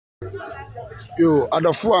Yo,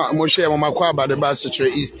 adofo mo share mo makwa abade ba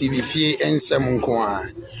Sekyere East TV fie ensem nko a.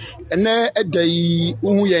 Ene edai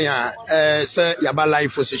uhu yen a se yaba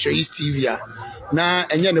live for Sekyere East TV a. Na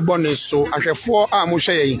enye ne bonus so ahwefo a mo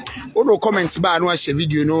hwe yen. Odo comment ba no ahye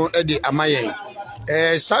video no e de amayen.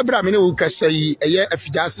 Sabra me ne wo kasa yi eye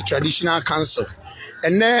EFFIDUASE Traditional Council.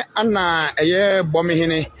 Ene ana eye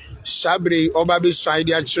BOMENHENE Sabre oba be side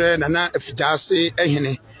a kire na EFFIDUASE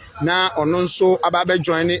ehene. Na ono nso ababe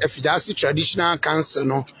join EFFIDUASE Traditional Council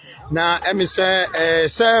no na emise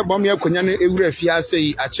se bom ye konya no ewura afiase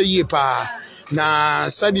yi akyeye pa na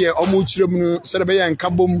sade omo kirem no sade be yan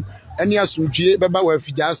kabom eni asumdue beba wa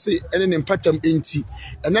EFFIDUASE ene ne mpatam enti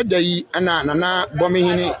ene dayi ana nana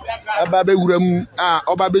BOMENHENE ababe wuram a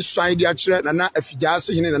obabe swan de akire nana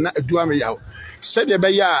EFFIDUASE hene nana adu Ameyaw sade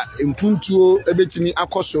be ya mpuntuo ebetimi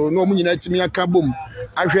akoso no omu nyina timi akabom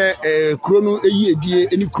ahwe kuro no eyi edie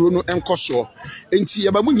eni kuro no enkoso enti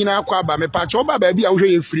yaba mu nyina akwa aba mepa che oba ba bia wo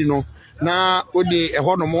hwe yefiri no na odi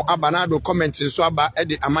ehonomo aba na do comment so aba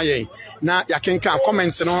edi amayen na yakenka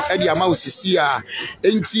comment no edi ama osisi a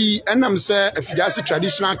enti enam se EFFIDUASE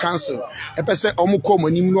Traditional Council epese omukọ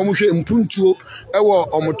monim no omhwe mpuntuo ewo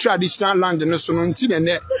omo traditional land no so no enti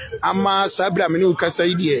ne ama sabra me ne ukasa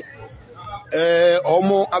idie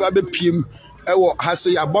omo ababe piem ewo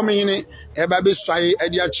hase ya BOMENHENE eba be swaye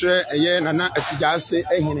edi akire eye nana EFFIDUASE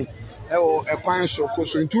ehene ewo ekwan so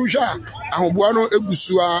koso ntuhwa ahoboa no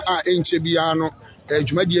egusua a enche bia no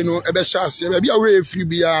dwumadie no ebe hyase eba bia we free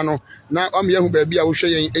bia no na ame hu ba bia wo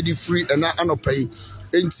hwe yen edi free na anopai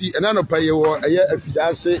enti na anopai wo eye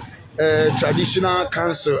EFFIDUASE Traditional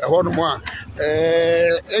Council ehonomo a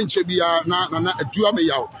enche bia na nana adu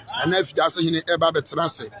Ameyaw na EFFIDUASE hene eba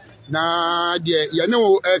betrase na de ye ne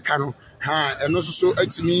wo eka no ha eno so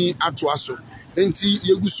atimi atoaso enti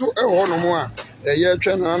yeguso ehonomo a ye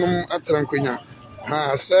twa nanom atrankwanya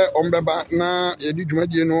ha se ombeba na yedi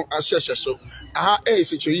dwumadie no ahyehye so aha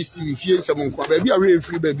Sekyere East TV fie nsem nko ba bia we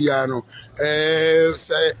free ba bia no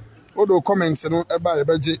se odo comment no eba ye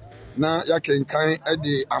beje na yakenkan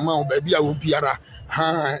ede amawo ba bia wo biara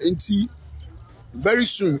ha enti very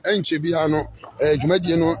soon enche bia no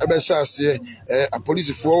dwumadie no ebe hyase a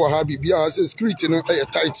police fo wo ha bibia se security no e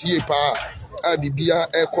tight ye pa a bibia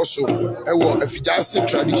ekoso ewo EFFIDUASE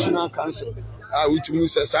Traditional Council which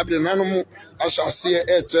means sabre nanom ahyase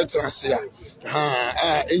tretrase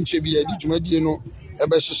ha enche bia di dwumadie no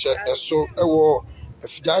ebe hyehye eso ewo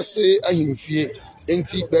EFFIDUASE ahimfie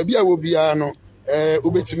enti ba bia wo bia no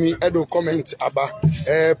ubetimi edo comment aba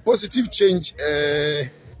positive change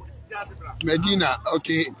Medina,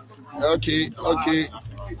 okay.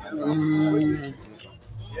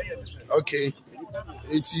 Okay.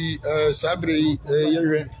 Eti sabre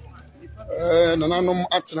yewe nananom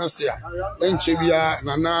atenase a enche bia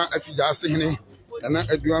nana EFFIDUASE hene nana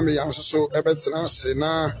adu Ameyaw so ebetenase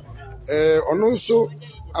na ono nso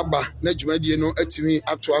aba na dwumadie no atimi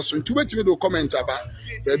atoaso ntu betimi do comment aba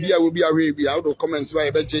ba bia wo bia hwe bia do comment ba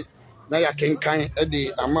yebeje na yakenkan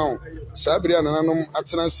ede amaw sabre nananom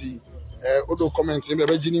atenase odo comment be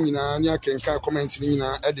beji ni nyina ni akenka comment ni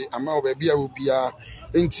nyina ede ama oba bia wo bia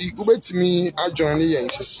enti ubetimi ajoin yen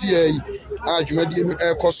hyesie adwumadie no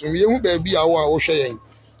ekoso me hu ba bia wo a wo hwe yen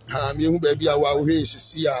ha me hu ba bia wo a wo hwe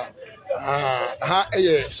hyesie ha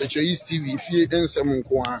eye Sekyere East TV fie ensem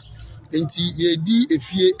nko a enti yedi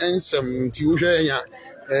efie ensem nti wo hwe yen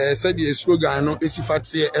a said slogan no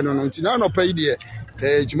esifate eno no nti na no pay de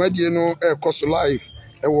dwumadie no ekoso live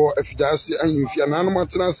ewo EFFIDUASE ahimfia na no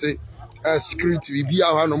matenase security be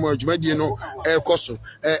our no more dwumadie no ekoso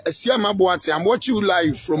Asiama Boate, I'm watching you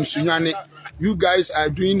live from Sunyane. You guys are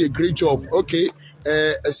doing a great job. Okay,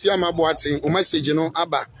 Asiama Boate, o message no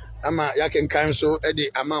aba ama yakenkan so e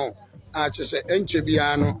de amount a chese enche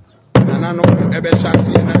bia no nana no ebe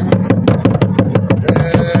hyase na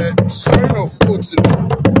son of oats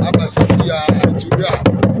aba sisia anturia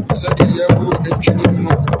said ye wo entwini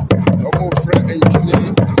no omo friend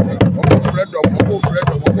entwini omo freedom.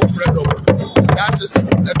 That is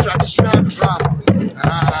the traditional drum.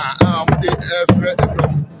 The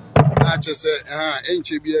freedom. I just say,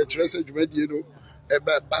 enche bia trese dwumadie no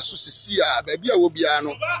eba baso sisia ba bia wo bia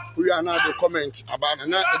no we are now to comment about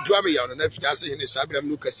na adu Ameyaw na EFFIDUASE hene sabram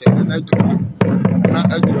no kase na adu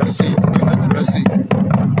EFFIDUASE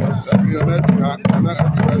sabram na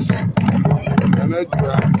EFFIDUASE na adu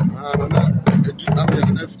Ameyaw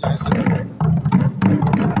na EFFIDUASE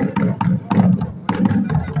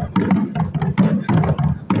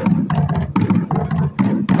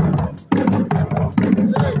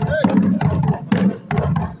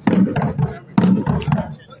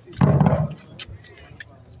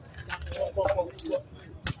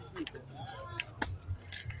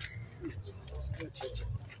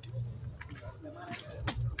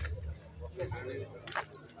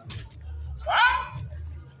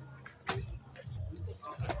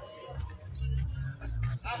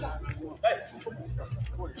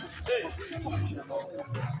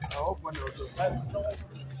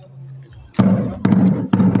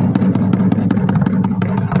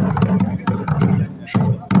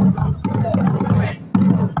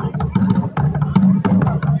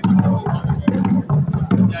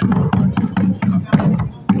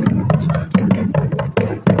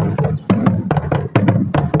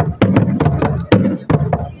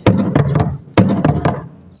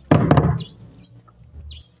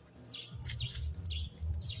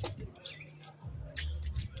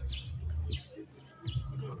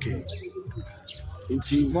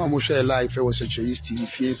Inti mo share live was Sekyere TV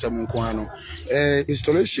fie nsɛm nko ano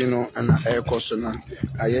installation no ana ɛkɔso na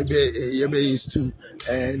yɛbɛ instu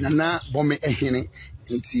nana BOMENHENE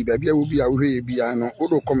inti baabi a wo bi a wo hwɛ bia no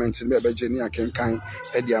odo comment no be gye ne akenkan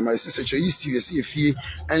de ama Sekyere TV se fie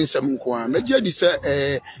nsɛm nko an megye di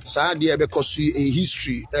sɛ saa de ɛbɛkɔso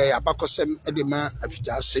history abakɔsɛm de ma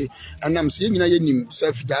EFFIDUASE anam sɛ nyina yɛnim sɛ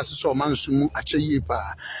EFFIDUASE so man sumu akyɛ yie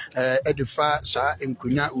pa de fa saa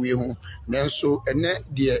nkonya we ho nanso ene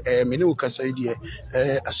de mene wo kasa de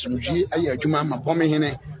asomdwie aye adwuma ma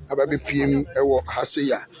BOMENHENE ababe piem ewo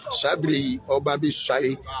haseya sabre yi oba be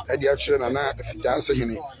suai de a kire na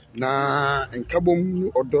EFFIDUASEhene na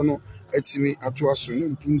nkabom odo no atimi ato aso no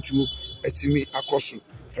mpuntuo atimi akoso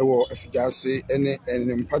ewo EFFIDUASE ene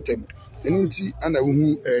empatem enunti ana wo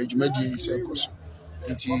hu dwumadi se koso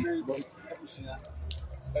nti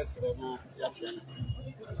esre na yachiana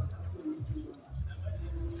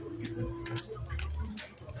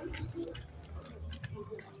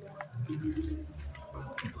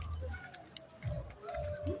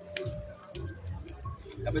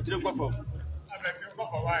Abetre kwa fo.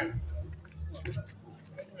 Why?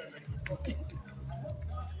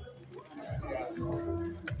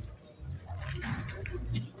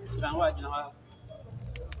 Jinawa.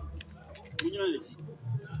 Munyo leti.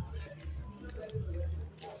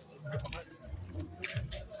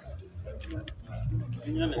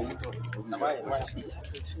 Munyo leti. Na why?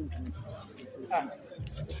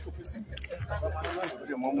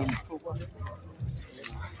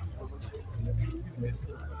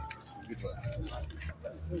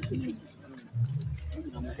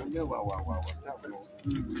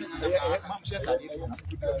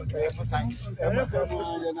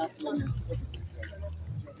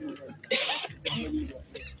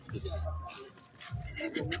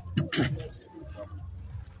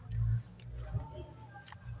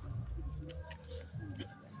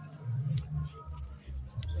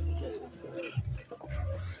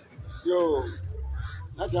 Yo,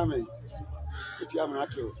 that's me. It's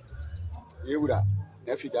Amammre. Yewura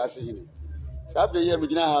na EFFIDUASEhene. Sabre ye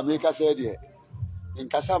megyina ha me ka say de. In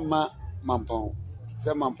kasa ma mampon. Se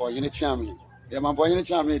mampon yene chiame. De mampon yene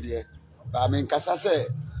chiame de. Ba me kasa se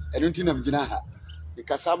enunti na megyina ha. Me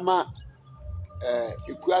kasa ma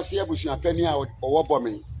ekuase abusua pani a owo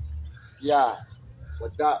Bomen. Ya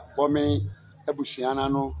oda Bomen abusua na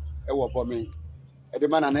no e wo Bomen. E de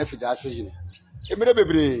mana na EFFIDUASEhene. Emire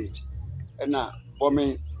bebre na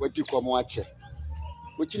Bomen wati komo ache.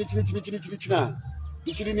 Chini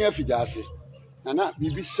ni EFFIDUASE na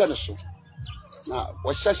bibi hye so na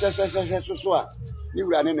wo hye so a ni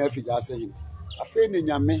wura ne na EFFIDUASEhene afa ne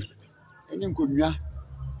nyame eni nkonua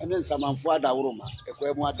ene nsamanfo adaworoma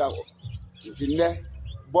ekwemu adawo nti ne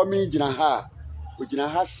Bomen gina ha o gina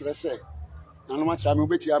ha srese na no ma cha me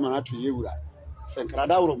obeti ama na to yewura se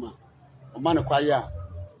nkrada woroma o ma ne kwaye a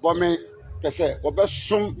Bomen pese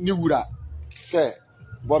obesom ni wura se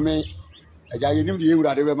Bomen aja yenim de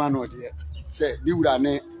yewura de be ma no de se ni wura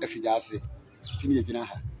ne EFFIDUASE tini ye gina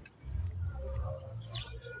ha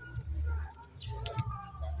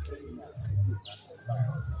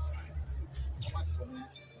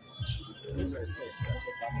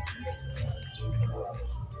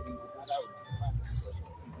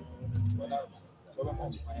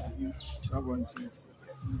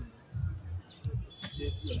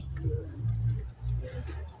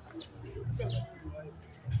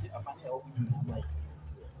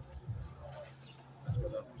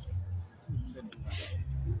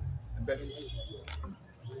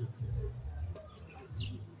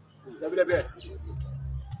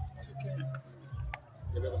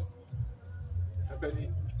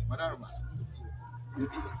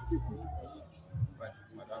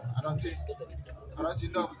I don't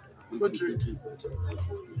think no.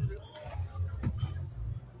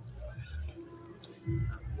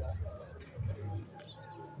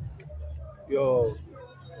 Yo.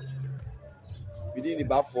 Within the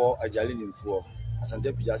bar for a jalin for Asante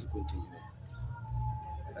EFFIDUASE continue.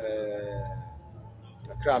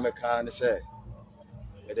 A cram can say,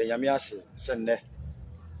 the Yamias send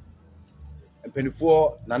and penny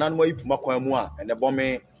for Nananway Pumaquamua and the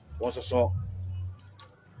Bomen once or so.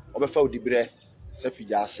 Overfell the bread,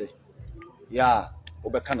 EFFIDUASE. Ya,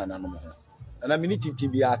 Obecana no. And I'm meeting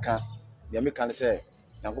Tibiaka, the American say,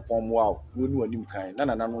 Yankopon wow, no new and new kind, none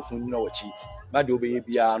and no soon know a cheat. But the obey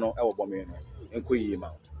piano, our Bomen, and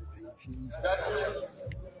Kuyima.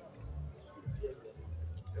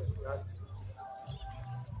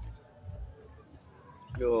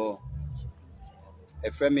 Yo,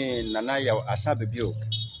 a friend Ameyaw Asante bio,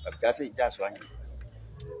 that's it, just one.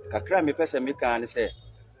 Kakra me person me can say,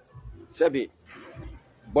 Sabi,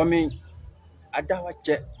 bombing,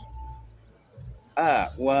 Adawache.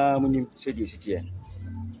 When said you sit here.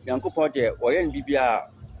 Yanko Potter, or any BBR,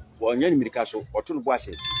 or any Miricaso, or two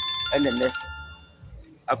Boise, and then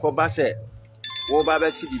Akobase, Wobaba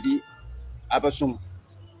CDD, Abasum.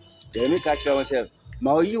 The Miricacho myself,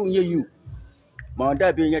 Mao you, Mao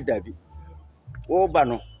Dabby, your Dabby. Oh,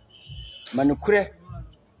 Bano, Manukre,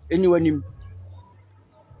 anyone him.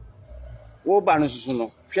 Oh,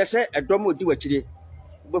 Banosuno, she said a domo do a chili,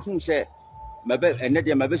 but whom say, my bed and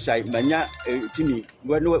not my bedside, Mania, Timmy,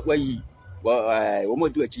 where ye, well, I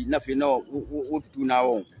won't do a cheat, nothing, no, what to do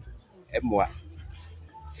now, and more.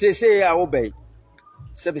 Say, I obey.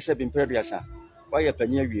 77 previous, why a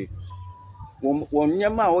penny. One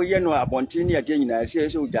Yama or Yano Abontini again, I say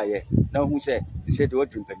so, Jay, now who said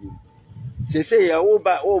what penny. Say,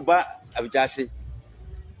 over, I've just said.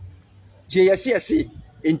 JSC,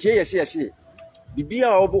 in JSC, the beer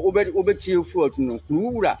over chill for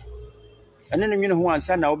Nura. And then you know one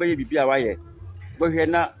son, I'll be BIA. But here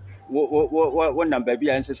now, one number be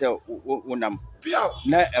answers one number.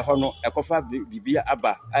 Now a honor, a coffee be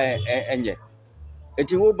abba, and yet.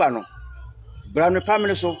 It's Obano. Brown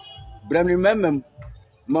Pamelaso, Brown remember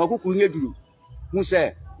Magu Kunyedu, who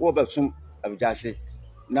said, what about some of Jase?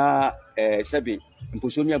 Na Sabi, and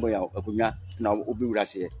Pusonia Boya, Acunya, now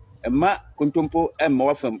Ubirase, and Ma Contumpo and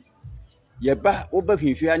Morpham. Ye ba over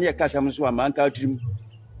him, fear near Casamus, one man dream.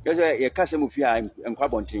 There's a Casam of Fia and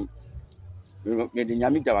Quabonting. Made the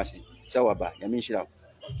Yamidawasi, Sawaba, Yamishra.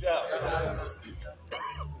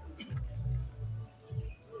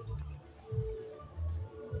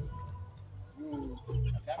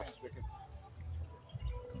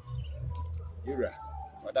 Ira,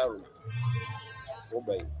 Madaru,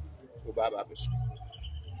 Obey, Obaba,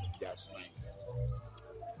 just mine.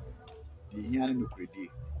 The Yan Nucredi,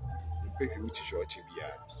 the big which is your Chibia.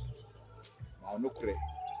 Maunocre,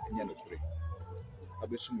 and Yanocre.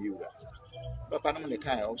 Abesum Ura. But Panama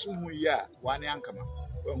Kai, also who ya, one yankama,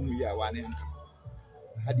 who ya, one yankama.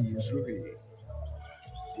 Had you survey?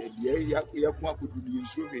 The Yakma could be in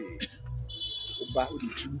survey. Oba who the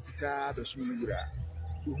Trifita, the Sumura.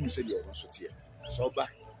 Who said you also here? Soba,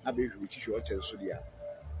 I be which is your Telsodia.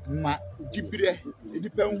 Ma, Dipre, it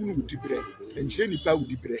depends who Dipre, and Jenny Pow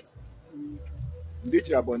Dipre.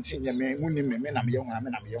 Later, Bontin, men, men, I'm young, I'm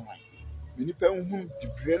young. Many pound who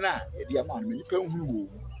Diprena, the amount, many pound who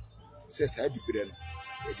says I Dipre,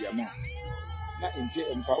 the amount. Not in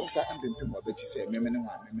jail and Pausa and Pimpin, but you say, Memon,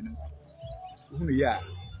 whom ya,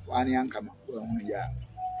 one young come, whom ya,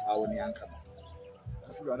 our young come.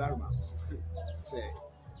 That's what I say.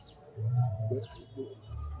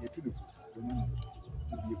 You to do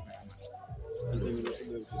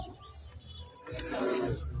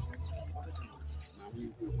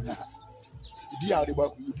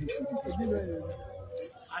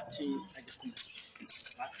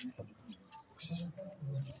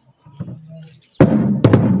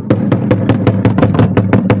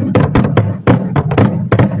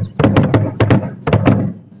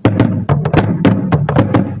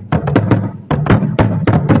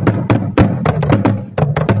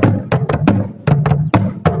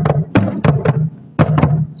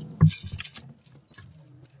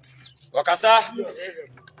Wakasa.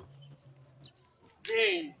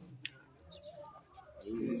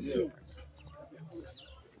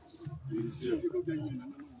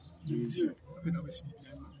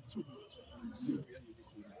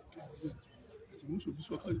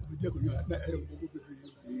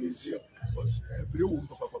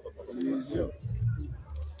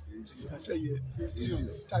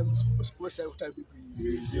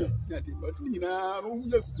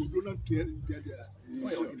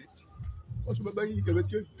 Also, by you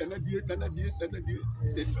get you, and I did, and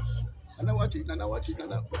I watch it, and I watch it,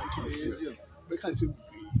 and I watch it. We can't say,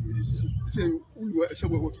 we were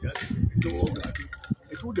somewhere with that.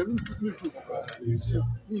 It would have been to me,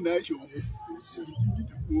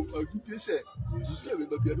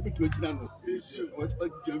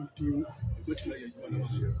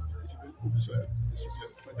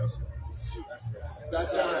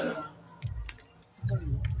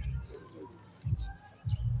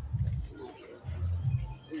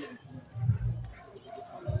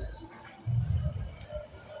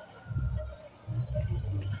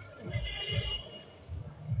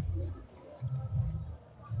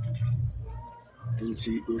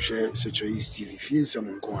 Nti o share Sekyere TV fie nsɛm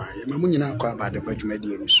nko a yɛma mo nyina akɔ aba de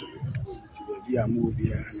badwumadie no so ti ba bia mo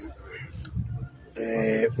obia no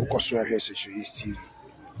wokɔso ahwɛ Sekyere TV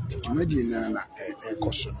ti dwumadie na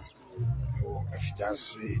ɛkɔso no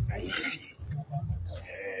Effiduase ayefie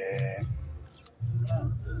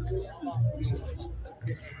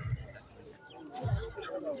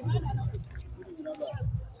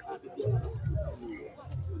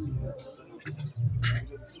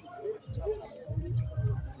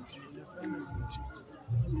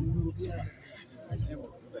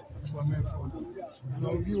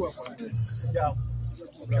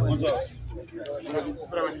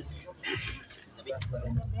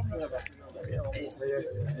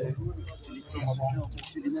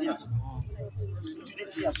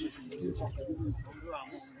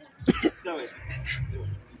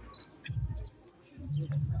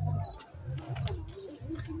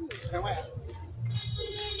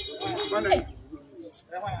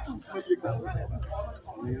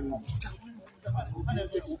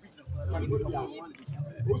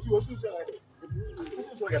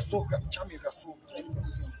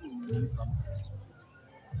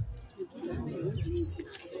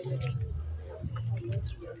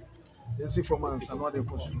Esse foi uma sanada de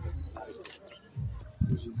posto.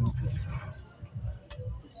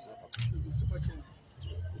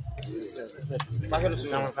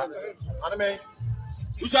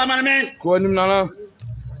 Usamaname. Ko nim nana.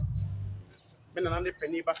 Me nana ne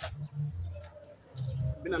pani basa.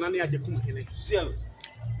 Me nana ne ade kumhene. Sio.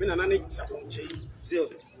 Me nana ne saponche. Sio.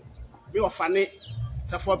 Me ofane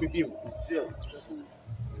safo bibiu. Sio.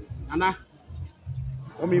 Nana.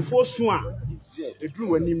 O me fo su a. Sio.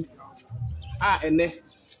 Eduru wanim. A ene.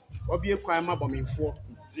 Obi ekwan ma bomenfo.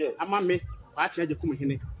 Sio. Ama me ba ache ade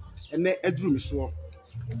kumhene. Ene eduru mi so.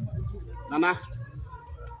 Nana.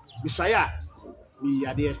 Misaya mi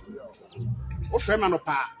yade. O frema no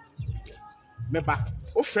pa. Meba.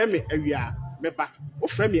 O freme awia meba. O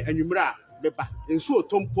freme anwumra meba. Ensu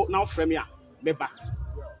otompo na o freme a meba.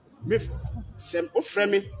 Me sem o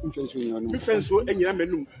freme mi fenso enyina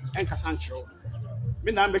manum enkasa nkyerɛw.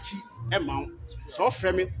 Me na machi ema wo. So o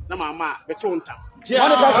freme na mama beto ntam.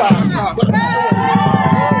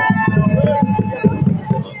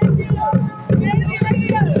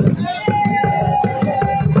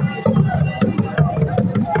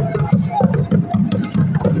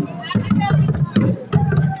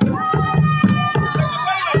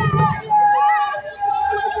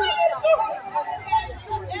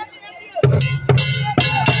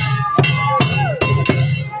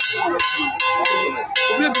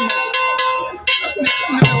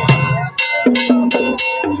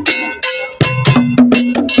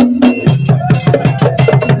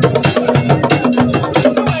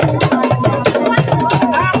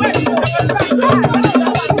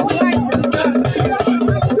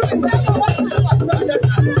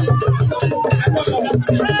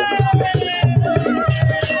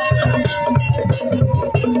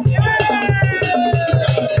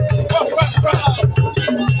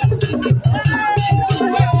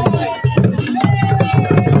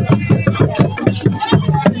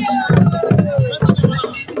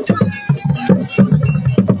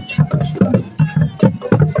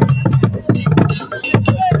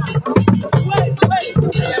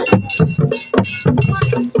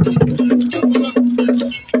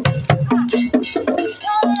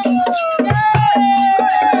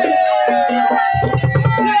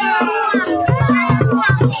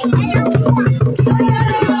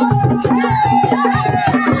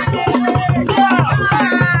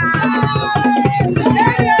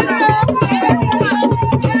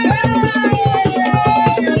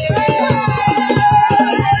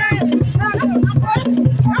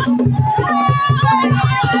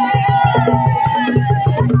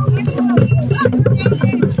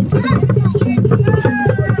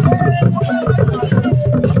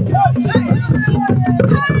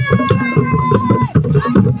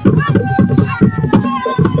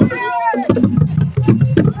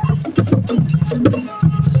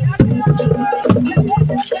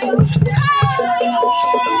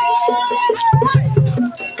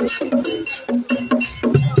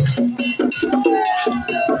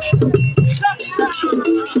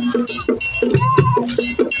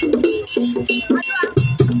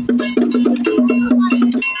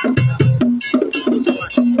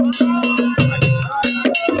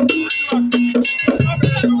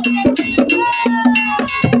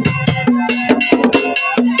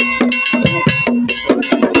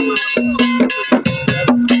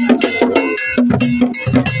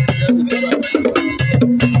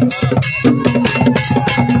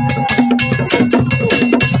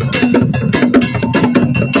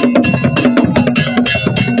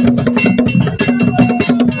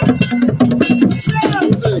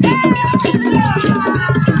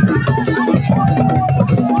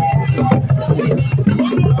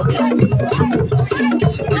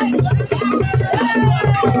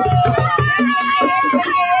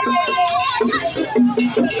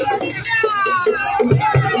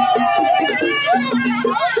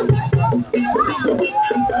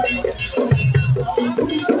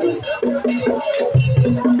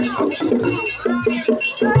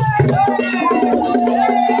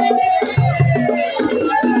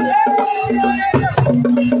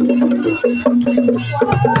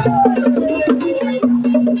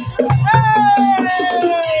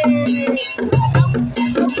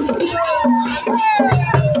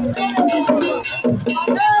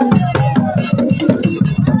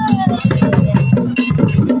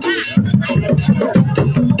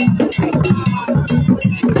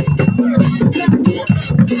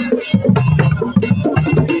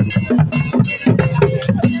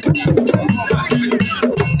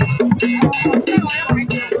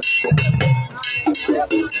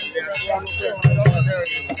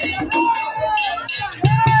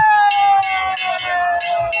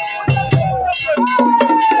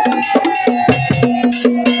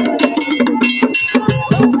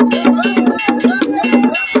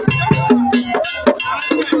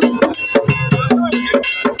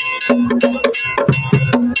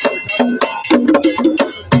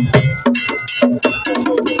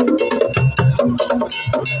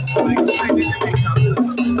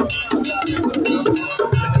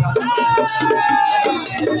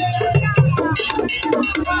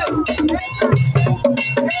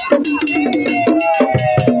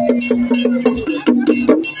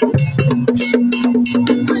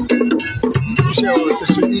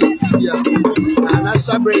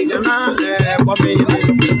 Sabre Gana, Bomen,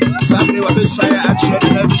 Sabre was a sire actually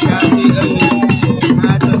efficacy.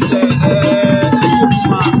 I just say,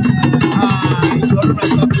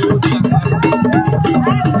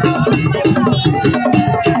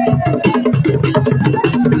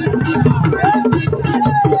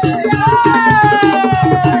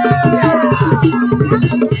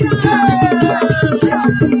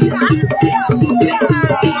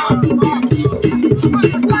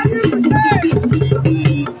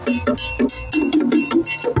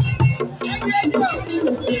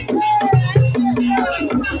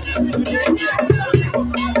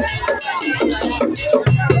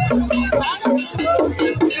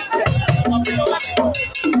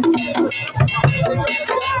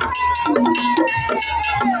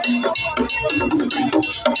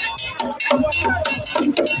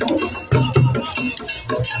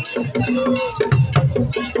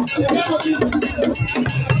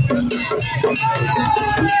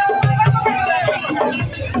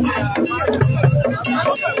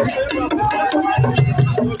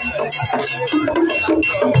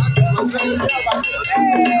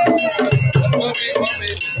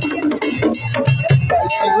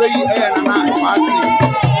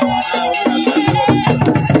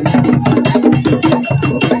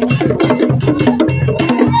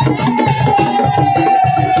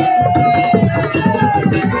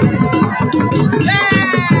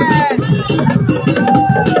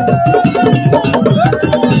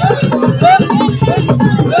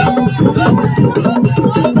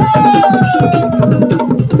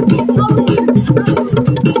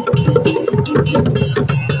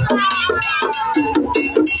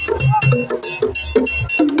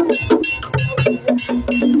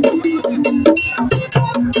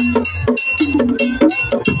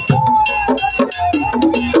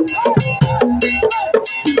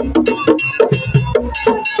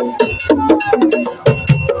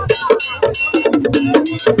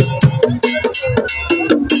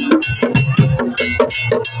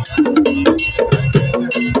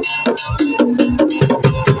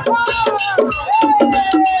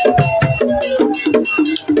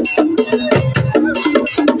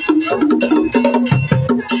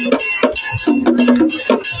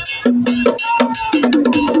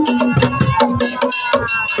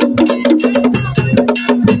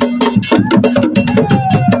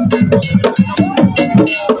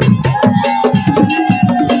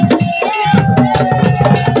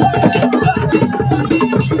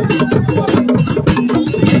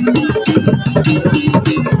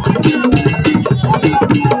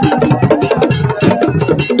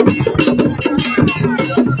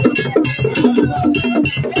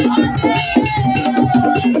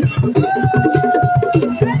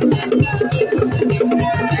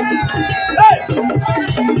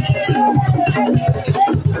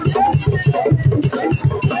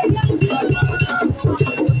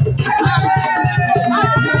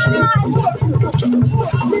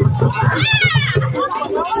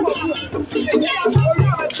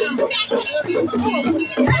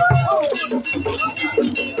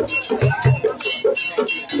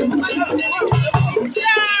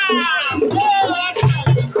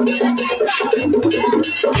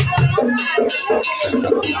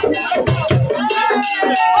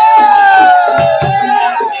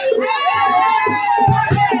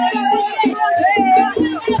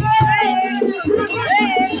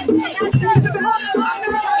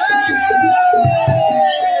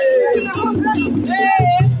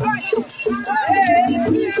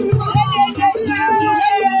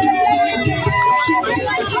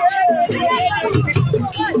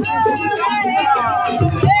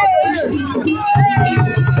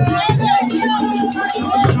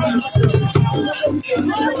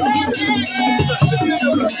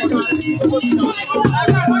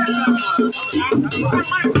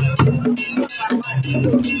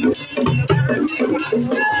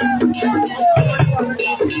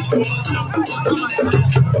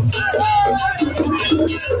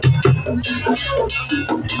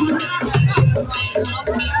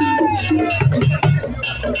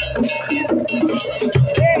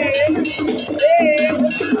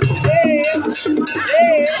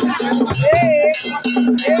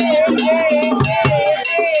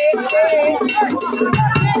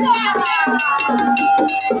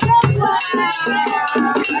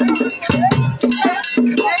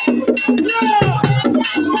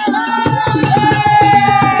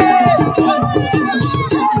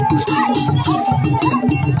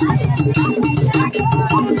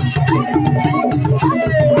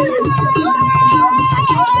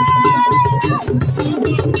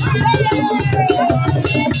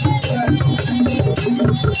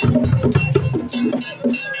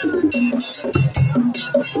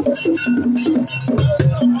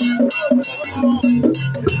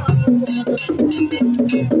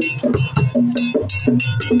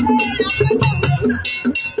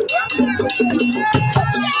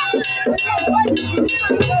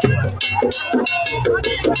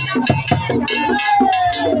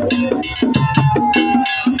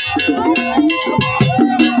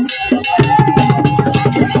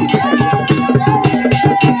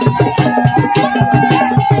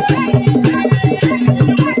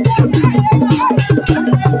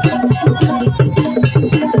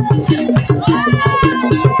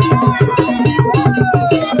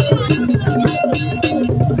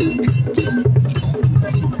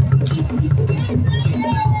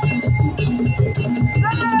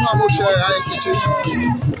 share I situation.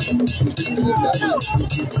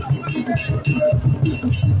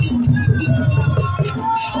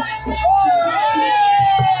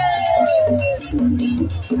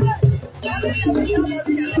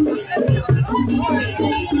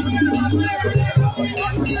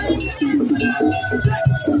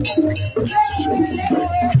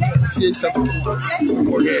 Yes,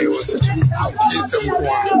 okay, was it? Yes,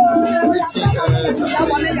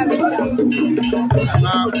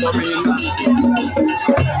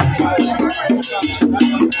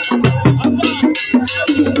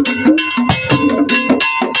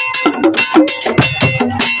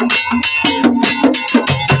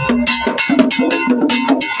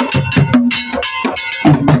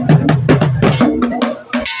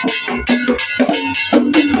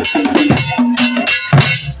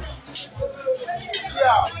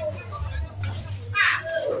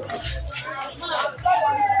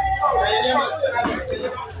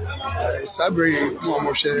 Sabri,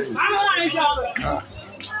 Mama Shay.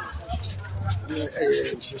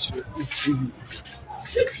 This TV.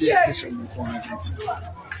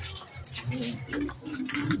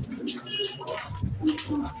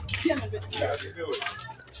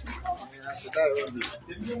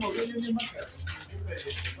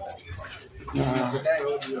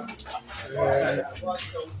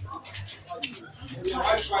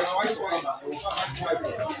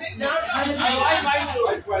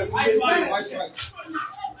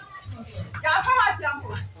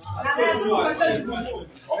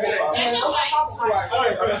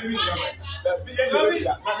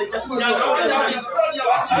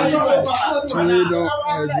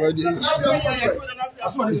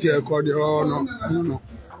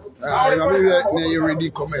 Ready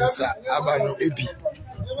comments about Epi.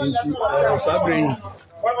 Sabri.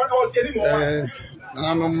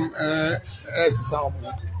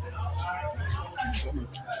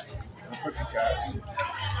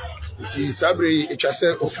 See Sabri, it was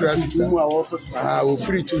a friend who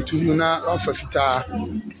free to Luna of Fita.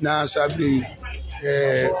 Now Sabri,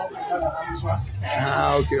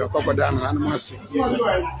 okay, a crocodile and Masi.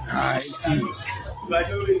 I see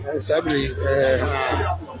Sabri.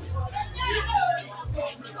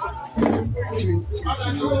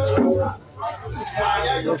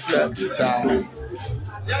 No flat Fita.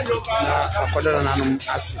 Now, a quarter and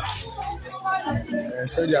Asi.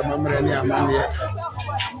 So the Amammre and Amammre.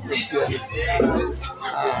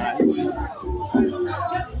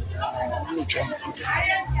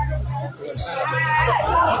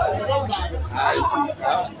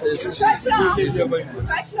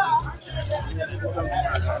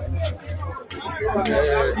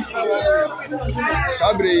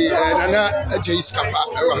 Sabri Nana Jaiskapa.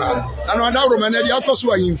 And I know Romania, the Alcos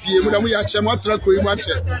were in fear, but we actually want to watch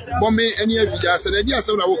it. Bomen and Effiduasehene, and the idea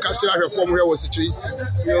so I will catch her from where was it.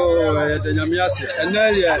 Yo, the Yamiasi, and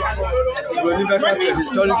then when you back as a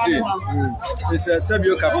historic day, it's a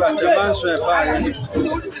Sabio Capra, Chamanso,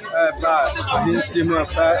 by Sima,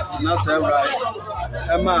 Nasa,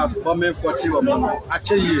 Emma, Bomen 40 or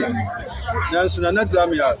actually, there's another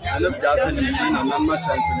Gramia, and not just and much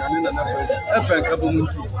and another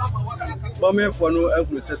Kabumunti. Bomen for no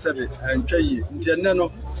Effiduasehene and Chay,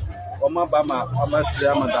 Janano, Omabama,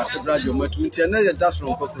 Amasiama, that's a graduate, Mutiana, that's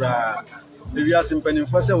from Pokra. We are simply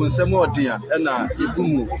for some more dear, and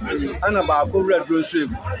Ibumu, and about red rose rib,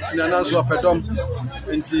 Tinana's Pedom,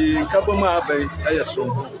 and Kabuma Bay, Ayaso,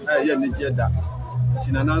 Ayanijeda.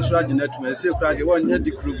 Tinana's Raginet, say, cried one year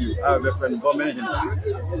the crew, our weapon BOMENHENE,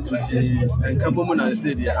 and Kabumuna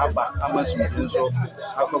said, Abba, Amazon, so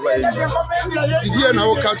Akova. Tidia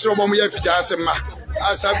now catch up on Effiduasehene.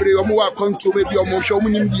 Asabri omo akonto be bi omo hwe omo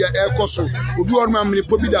nim dia ekoso obi on ma mne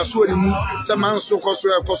pobi da so animu se manso koso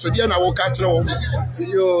ekoso dia na wo ka kire wo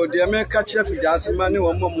yo dia me ka kire Effiduasehene ne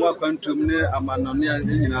wo mo akonto ne amanone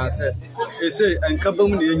anyina se ese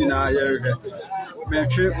enkabam ne anyina ye me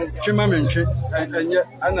twe ma mentwe enye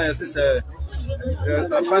ana yese se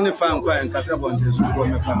afane fan kwa enkasa bonte so ko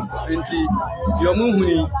me fan enti di omo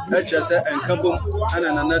huni e kire se enkabam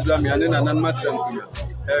ana nanadua me ane nanan matran kuya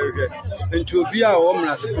into be our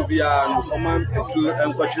woman's Kubia, command to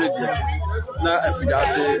unfortunately. Now,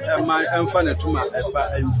 Effiduasehene, my infant to my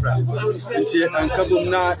infra. And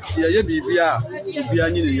Kabumna, Yabia,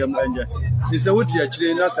 Biani, Yamanja. It's a woody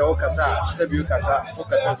actually, that's a Okasa, Sabu Kasa,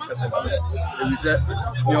 Okasa. We said,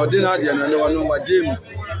 your dinner, and no one know what Jim,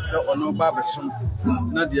 so or no Barbasum,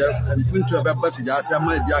 Nadia, and Punto about Effiduasehene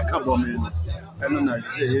might be a Bomen. I don't know,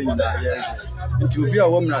 nti obi a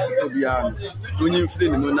wo mra se bia no onyi mfiri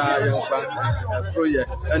ne mu na yɛmfa proyɛ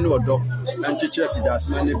ɛne ɔdɔ nkyekye EFFIDUASE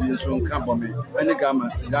ma ne bi nso nka bɔme ɛne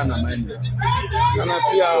Ghana man ni ana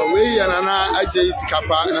pia we ya na aje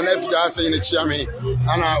isikapa na EFFIDUASE ne chiame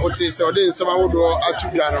ana oti se ode nsema wodo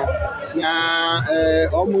atudwa no na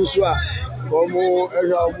omu so a omu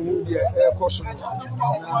ehwa omu die ekoso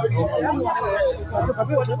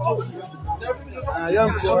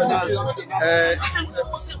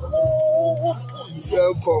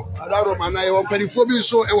Seko adaroma na ye wonpanifo bi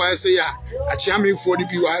so e wa se ya achiamefo di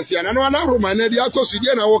bi wa se na no adaroma na di akoso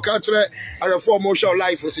die na wo ka kire arefo mo show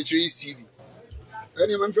live for Sekyere TV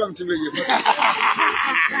any man from team okay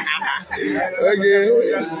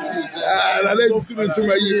la let's to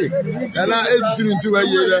my year and I ate to my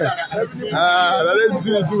year la let's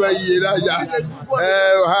to my year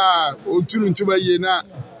ha o tunu to my year na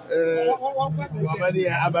Amani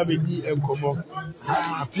Ababedi and Como.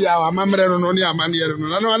 Pia, Amammre no ni amani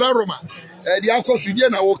no na Roma. The akosu die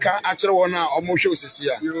na woka akere wona omo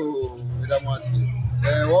sisia. Yo, Edamasi.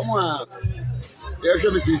 Womo ye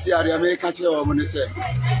hwe mesisi are America kire womo ne se.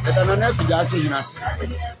 Eta na EFFIDUASE hinase.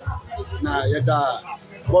 Na yeda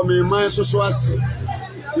bomi man so ase.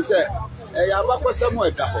 Bi se ya abakosam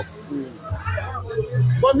eda ho.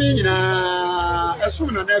 Bomi nyina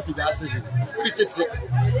esum na EFFIDUASE firi tete.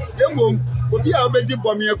 Demom obi a obedi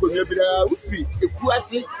bomi akonwa bira ufiri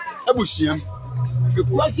ekuase abusuam.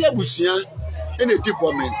 Ekuase abusuam ene di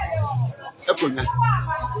bomi akonwa.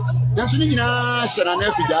 Nanso ni nyina hyera na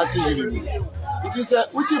EFFIDUASE yiri. It is a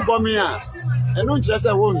uti bomi a eno nkyere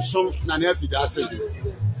se wo nsom na EFFIDUASE yiri.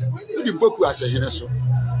 Udi boku asehene so.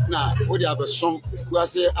 Na odi abesom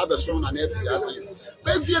kuase abesom na EFFIDUASE yiri.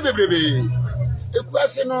 Befie bebrebe.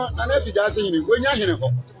 Ekuase no na EFFIDUASE yiri wonya hene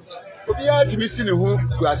ho. Obi a timisi ne ho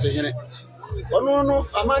kuasehene. Ono no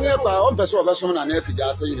amane akwa on pese obesom na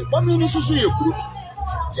EFFIDUASE yiri. Bomi ni susu yekuru.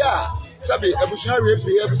 Ya sabi abusua we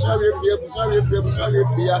free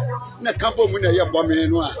ya na kampo mu na ye bomi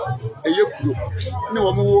no a eyekuru. Ne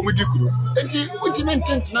wo mu di kuru. Enti ultimate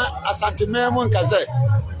ntentina Asante memo nkaze.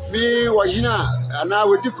 Mi wahina ana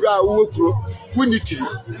we di kuru a wo kuru. Wuni tiri,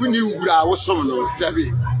 wuni wura wo som no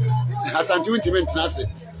dabi. Asante ultimate ntina se.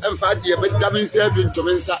 Emfa de be daminse bi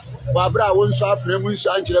ntomensa. Wa bra wo nso afre mu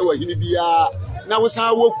nso ankire wahini bia na wo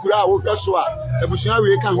san wo kuru a wo hweso a abusua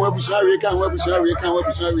we kan ho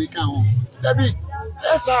dabi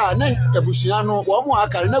esa na abusua no wo mo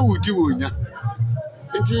akare na wudi wonya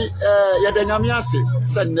nti yeda nyame ase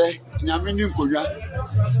senne nyame ni nkonwa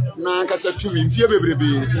na nkasa tumi mfie bebrebe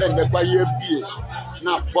na ndekwa ye bie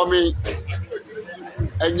na bomi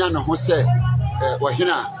enya no ho se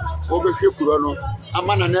wahina wo behwe kuro no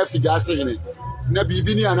ama na EFFIDUASE hene na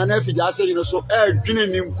bibi ni ana EFFIDUASE hene so dwene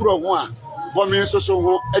ni nkuro ho a bomi so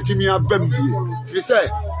ho atimi abambie firi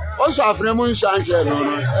se also afremu nshanche no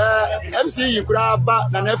MC yikura ba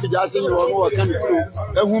na EFFIDUASE hene wo no kan kuro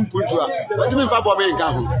ehun puntu a atimi fa bomi nka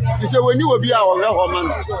ho ise woni obi a wo hwe ho ma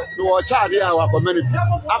no wo chaade a wa bomani bi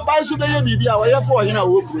aban so beye bibi a wo ye fo hene a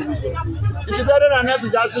wo kuro ni so nti bere na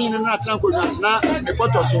EFFIDUASE hene na atran ko nyatena e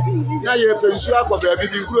poto so na ye pensu akọ ba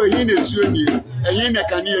bibi nkuro hin na esuo ni ehin na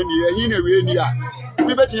kane ni ehin na we ni a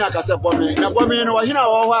bi betinya akase bomi na bomi no wahina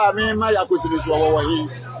wo ho a me ma yakosini so wo hin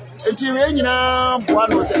enti we nyina boa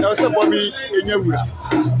no se bomi enya wura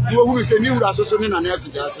wo hunu se ni wura so ni na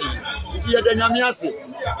EFFIDUASE enti ye da nyame ase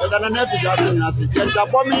ye da na EFFIDUASE ni ase ye da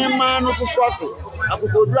bomi ma no so ase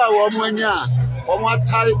akokodura wo mo anya wo mo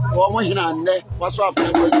atai wo mo hina nne waso afre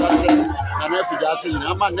ko na EFFIDUASE ni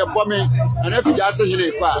ama ne bomi na EFFIDUASE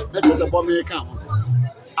ni kwa na je se bomi ka ho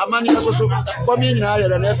amani asoso bomi nyina ye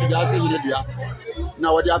na EFFIDUASE ni bia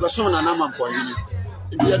na wodi abesom na namanpoyini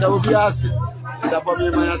ndi da obi ase da bomi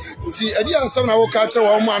mayase nti edi ansam na wo ka kire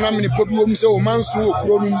wo mo anamni pobi wo mse wo manso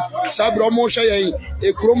okuro nu sabro mo hwe yen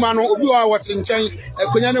ekuro ma no obi wa wotenchen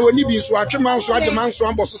ekonya na woni bi so atwe manso age manso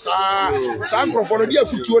amboso saa nkrofo no di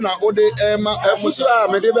afutuo na ode ma afutuo a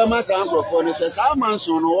mede be ma saa nkrofo no se saa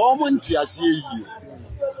manso no wo mo ntiase yi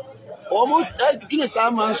omo gine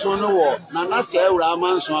saa manso no wo na na saa ewura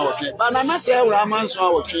manso a wotwe ba na na saa ewura manso a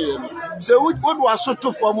wotwe se wodo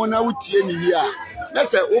asoto fo na wutie ni yi a na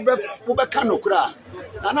se ube ka nokura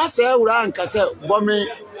na na saa ewura nka se bomi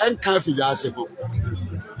enka EFFIDUASE ho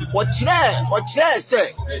wo kire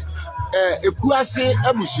se ekuase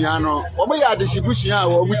abusua no omo ya adehibusua a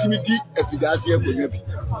wo mutimi di EFFIDUASE akonwa bi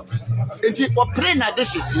enti wo pre na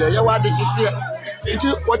dehyesie ye wa dehyesie enti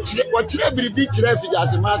wo kire biribi kire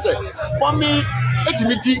EFFIDUASE ma se bomi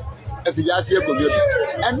etimi di EFFIDUASE akonwa bi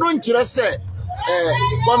eno nkire se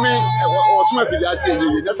bomi otuma EFFIDUASE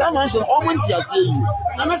yi na sa manso omo ntiase yi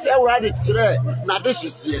na na se ewura de kire na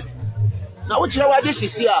dehyesie na wo kire wa de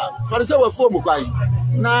hisi a for say wa fom kwai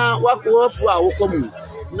na wa fu a wo komu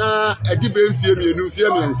na adibe mfie mienu mfie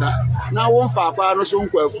miensa na wo mfa akwa no so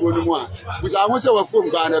nkwafuo no mu a busa ho se wa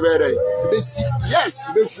fom kwa na bere besi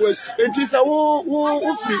yes befuasi enti se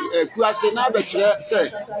wo free kuase na be kire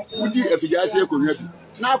se wudi efidiase ekonwa bi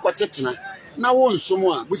na akwatetena na wo nsom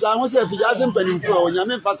a busa ho se efidiase mpanimfo a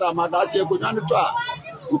onyame mfasa amada ate ekonwa no to a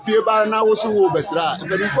upie ba na wo so wo besra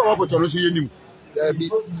mpanimfo a wapoto no so yenim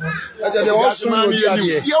dabi aja de wo som no di ade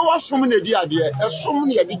ye wo som na di ade esom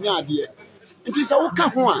na di nya ade nti se wo ka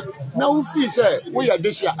ho a na wo fi se wo ya de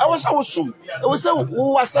hia e wo se wo som e wo se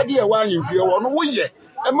wo wasade e wa anyimfie wo no wo ye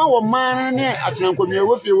e ma wo man ne atenankomie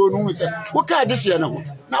wo fie wo no hu se wo ka de hia na ho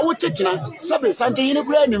na wo tetena sabe sante yine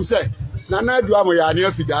kura anim se na na adu amoya ne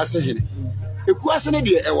Effiduasehene ekuase ne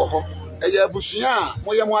de e wo ho e ya busua a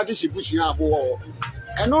mo ye mo ade hye busua abo wo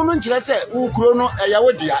eno no nkire se wo kuro no e ya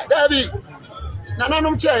wo dia dabi na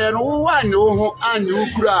nanom che ye no wo wa ne wo ho anye wo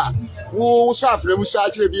kura wo so afre mu sha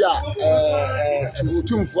kire bi a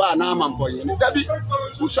tumfo a na amampo ye ne dabi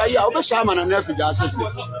wo sha ya wo be sha ma na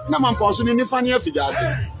Effiduasehene na amampo so ni nifa ne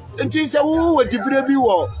Effiduasehene enti se wo wadi bire bi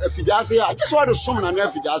wo Effiduasehene a just what som na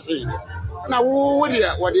Effiduasehene na wo de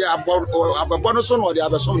ababo no so no de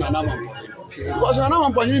abesom na amampo because na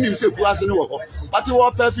amampo ye nim se kuase ne wo ho but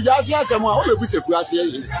wo pa Effiduasehene asem a wo be bu se kuase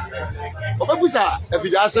ye wo be bu sa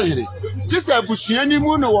Effiduasehene just abusua ni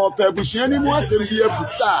mu no wo pa abusua ni mu asem bi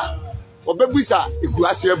abusa obebusa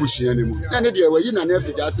ekuase abusua ni mu na ne de wayi na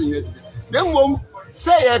Effiduasehene na mmom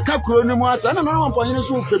se ye ka kuro ni mu asa na amamponye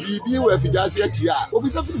so pe bibi wo Effiduase ati a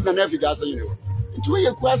obisa fi na Effiduasehene nti we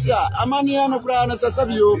ekuase a amane ya no kura na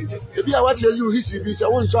sasabio ebi a wate yi history bi se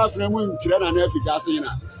won so afena mu nkire na Effiduasehene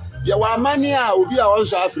ye wa amane a obi a won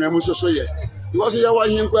so afena mu so ye because ye wa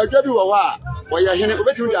hin kwa adwa bi wo wa ye hene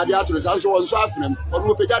obetimi de ade ato sa so won so afena mu won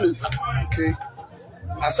mo pegya ne nsa okay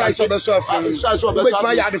asai so be so afem so be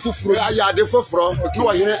so ya de foforo ki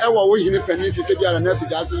wo hene e wo hene pani ti se bia na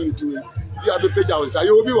Effiduasehene tu bia be pegya onsa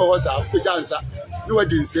ye obi wo sa pegya nsa ni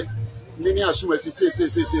wadi nse ni asuma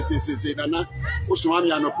se nana osuma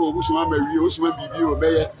mi anopo osuma mawie osuma bibi o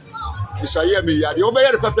beye isaye me ya de o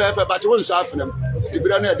beye pepe but won so afem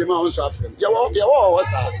ibira na de ma won so afem ye wo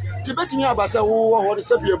sa ti betimi abasa wo ho de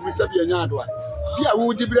sabia bu sabia nya ado a bia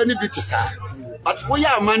wo di bira ni bi ti sa but wo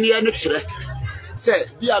ya amane ne kire say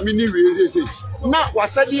bia me ni we say na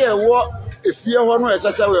wasade e wo efie ho no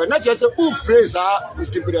esese we na che say who praise a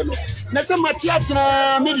utibire no na se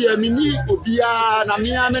matiatena media mini obia na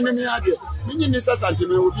me ame me ade minyi ni Asante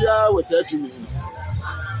me obia we say to me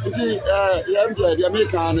nti ya mbia de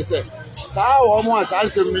America na say saa wo mo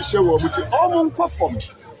asansem no hye wo muti o mo nkofom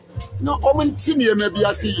no o mo ntini e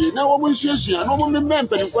mabia se yi na wo mo nhyehyia na wo mo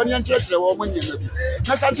mempanifo ne nkyerɛkyerɛ wo mo nyema bi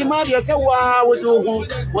na Asante ma de se wa wo do ho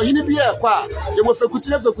wo hini bi e kwa ye mo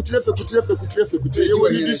fekutire ye wo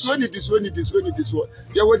ni diso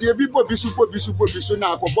ye wo de bi bo bisu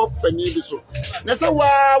na akobɔ pani bi so na se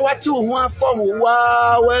wa wate ho afom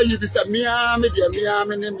wa yi bi se mia me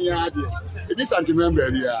ne mia de ebi Asante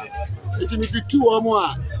member bia eti mi bi tu o mo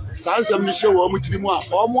a sansem ni hye wo mo tiri mu a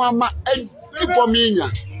o mo ama enti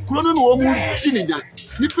bominya kuno no wo mu tininya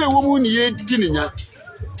nipa wo mu ni ye tininya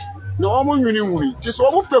na wo mu nwini nwuni ti so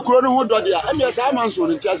wo mu pe kuro no ho dode a ene sa amanso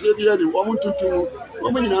no ntiase bi ani wo mu tuntum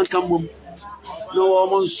wo mu nyina nka mmom na wo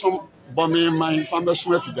mu nsom Bomen man fambe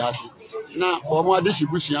so Effiduase na wo mu ade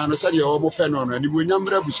hibusua no se de wo mu pe no no ani bo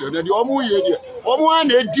nyamra busua na de wo mu ye de wo mu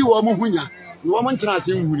ana edi wo mu hunya na wo mu ntena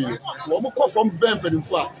ase nwuni wo mu kofom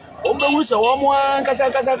bempanimfo a o be wu se wo mu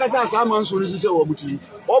kasa sa amanso no hye wo mu tiri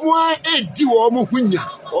wo mu edi wo mu hunya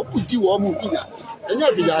o budi wo mu hunya enya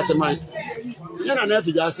Effiduase man enya na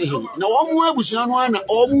Effiduasehene na wo mu abusua no ana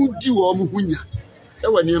o mu di wo mu hunya e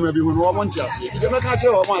wa niam bi hu no wo mu ntiase ide meka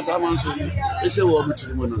kire wo mu asa amanso e hye wo mu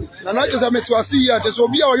tiri mu no na kisa metuase yi ate so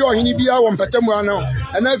bia oyo ohini bia wo mpatamu ana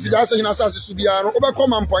na Effiduasehene asase su bia no obekọ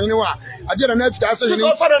mamponye wa age na Effiduasehene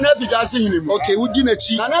so fa na Effiduasehene mu okay wudi na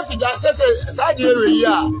chi na Effiduasehene sa de ewe yi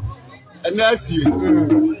a na asie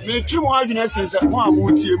me twimo adwena sinse mo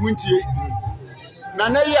amutie muntie na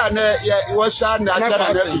na ya na wo sha na aka na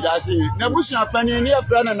Effiduasehene na busua pani ne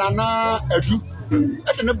afra na nana adu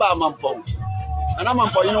ede ne ba mampon na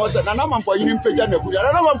mampon yi no se na mampon yi mpegya na kuria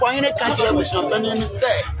na mampon yi ne ka kire busua pani ne se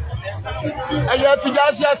aya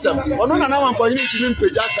Effiduase asem ono na mampon yi ntimi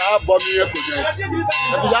mpegya ka bomi ekoje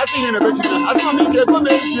Effiduasehene na betina asema mi ke ko be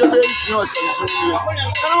fie be fie o se so ni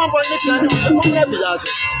na mampon yi kan ni ko Effiduase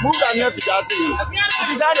mu ga na Effiduasehene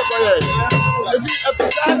ti za de ko ye eti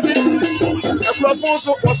Effiduase ekrofo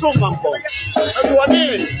so mampon eto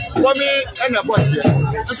woni ena botie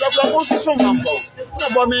so for so mambo na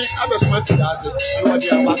bomi abeso EFFIDUASE e wodi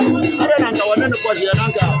aba ara na nka wona ne kwaje na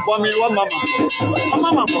nka bomi wa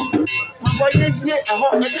mama boy needs ne a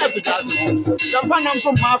ho EFFIDUASE the fan am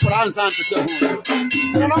so ma for Asante te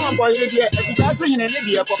ho na no boy ne die EFFIDUASE hine ne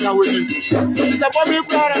die koka woni se bomi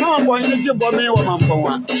kura na no boy ne je bomi wa mambo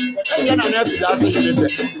wa e na EFFIDUASE hine de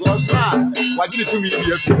because na wajiri to me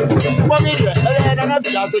die bomi de e na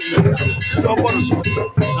EFFIDUASE hine so bono so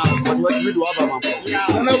na what we do aba mambo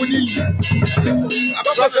na we need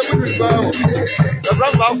ababa se we do the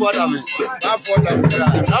brother for them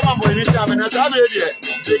na mambo ni time na sa be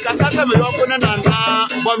die kasasa me yoko na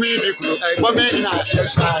bomi dikuru bomi ina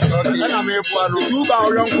yesha na me bua no tuba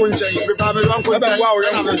oyanko nchen be ba me yanko be bua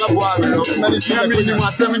oyanko na bua me no na mi ni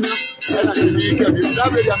masem ni na bi ka bi da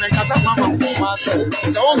be ya me kasa mama ko ma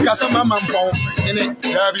se won kasa mama mpon ene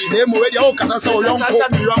da bi de mo we dia o kasa sa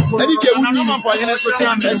oyanko eni ke wu ni mama mpon ene so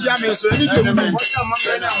tia me so eni ke wu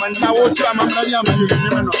ni na wo chi Amammre ni amani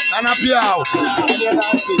ni me no ana pia o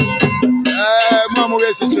mama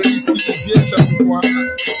we se chorisi vie sa kwa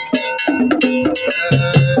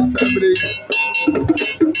sabre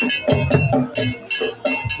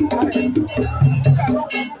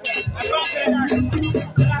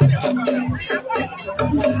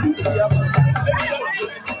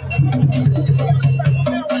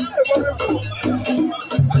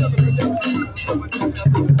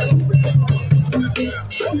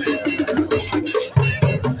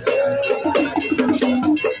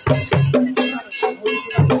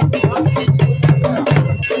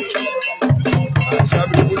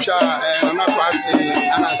Nana Kwati,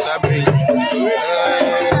 Anna Sabri,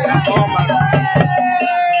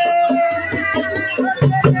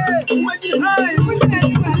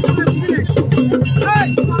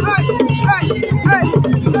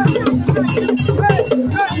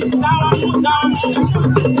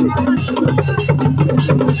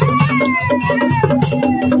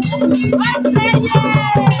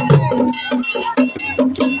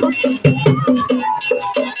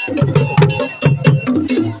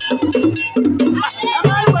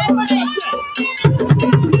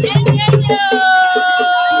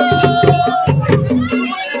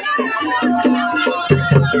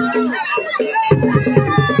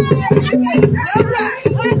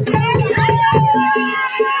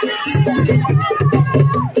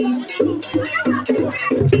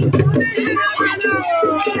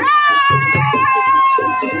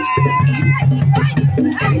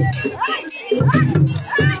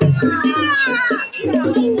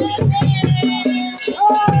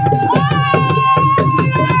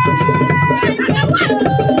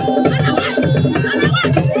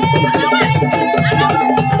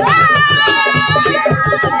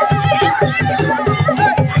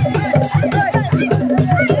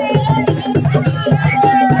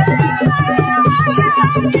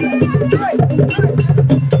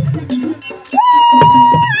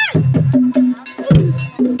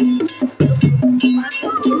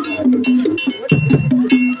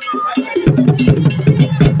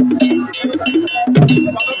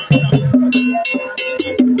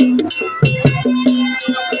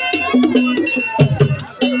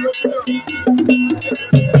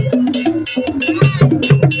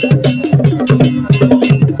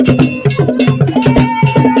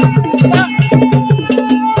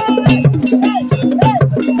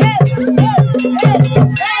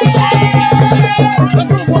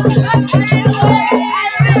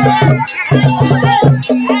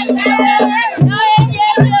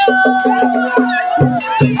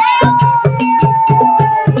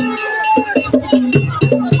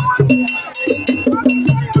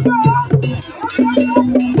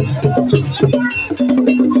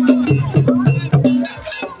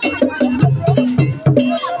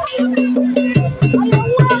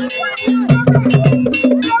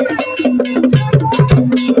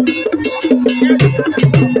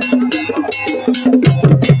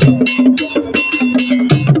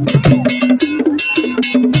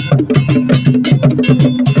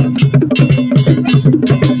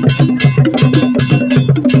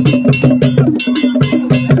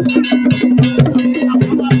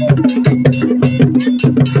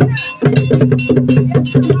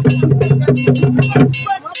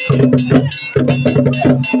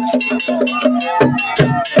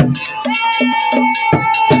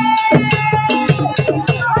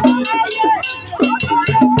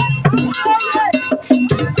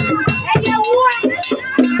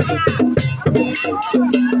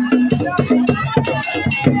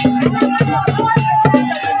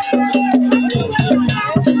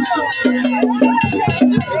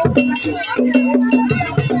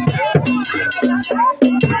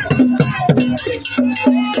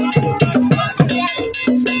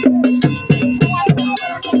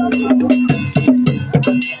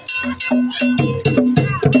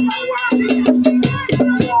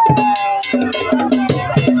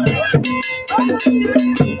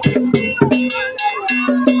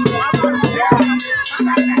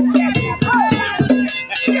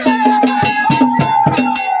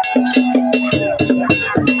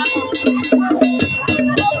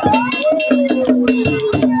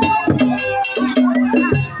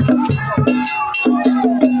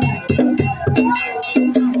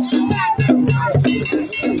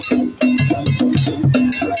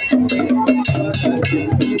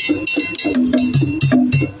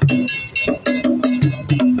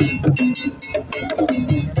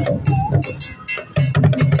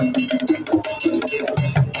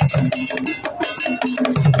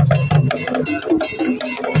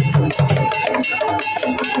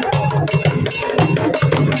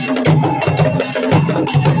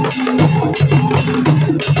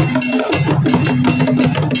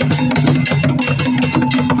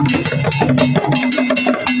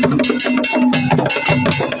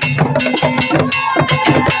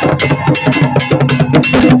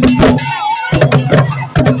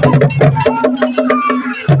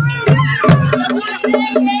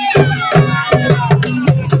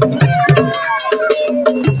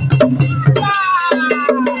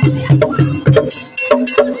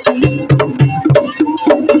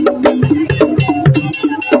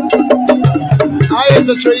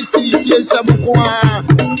 Sekyere East TV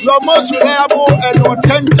your most reliable and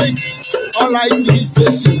authentic online TV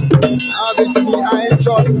station. I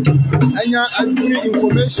enjoy and free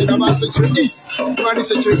information about Sekyere East.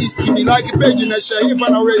 Sekyere East TV, like a page in the share, if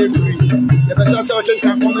I'm already free. The best I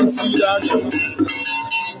can comment see that.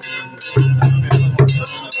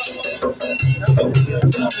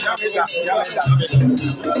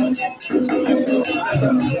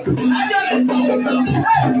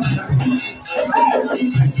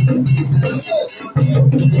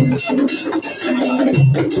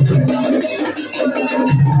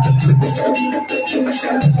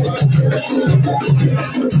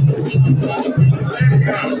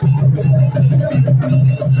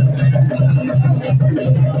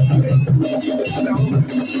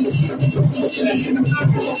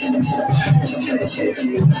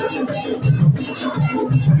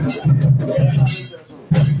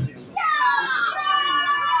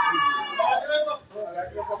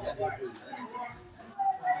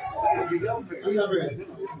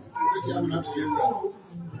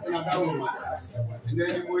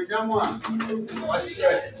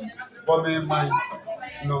 Bomen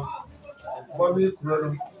no Bomen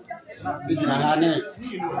Kurono Hane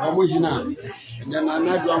Omuhina and then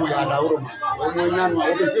another one we had our room. Omuyan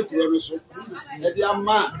over Kurono. Let the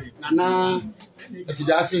Amma Nana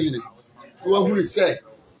Effiduasehene. Who is say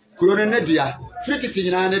Kurono Nedia,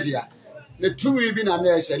 Fritikin Nedia. The 2 will be a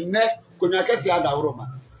nation, neck, Kunakasi had our room.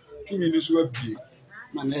 2 minutes were be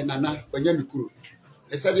Manana, Banyamiku.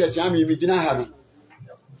 They said, Jammy, we didn't have.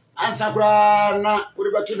 Ansakra na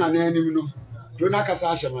uribatuna nani no dona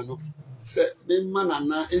kasa ahemano se me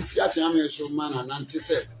manana ensi akyame so manana nti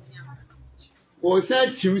se wo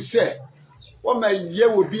se tim se wo ma ye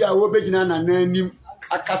obi a wo begina na nanim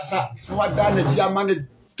akasa na wada na ji amane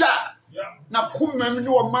da na kumam ni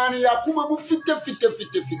wo man ya kumam fite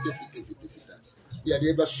ya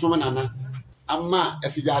de be so manana amma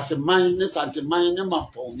Effiduase man ne Asante man ne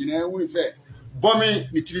mapo nyina hu se bomi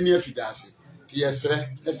mitiri ne Effiduase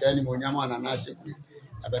Yesre, let's any more Yamana Nashi.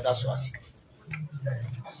 I bet that's what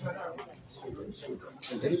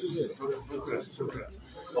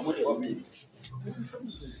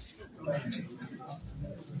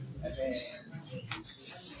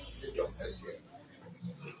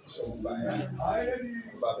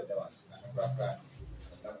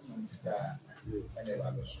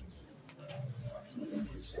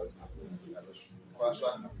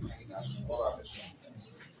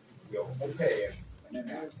Okay.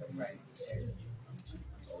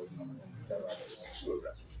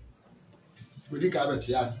 We did have a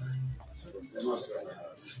chat.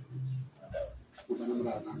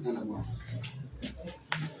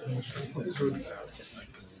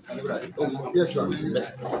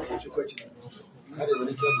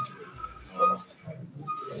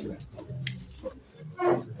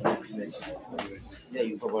 Yeah,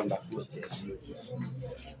 you probably not good.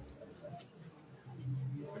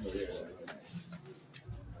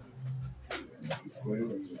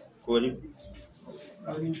 Cody.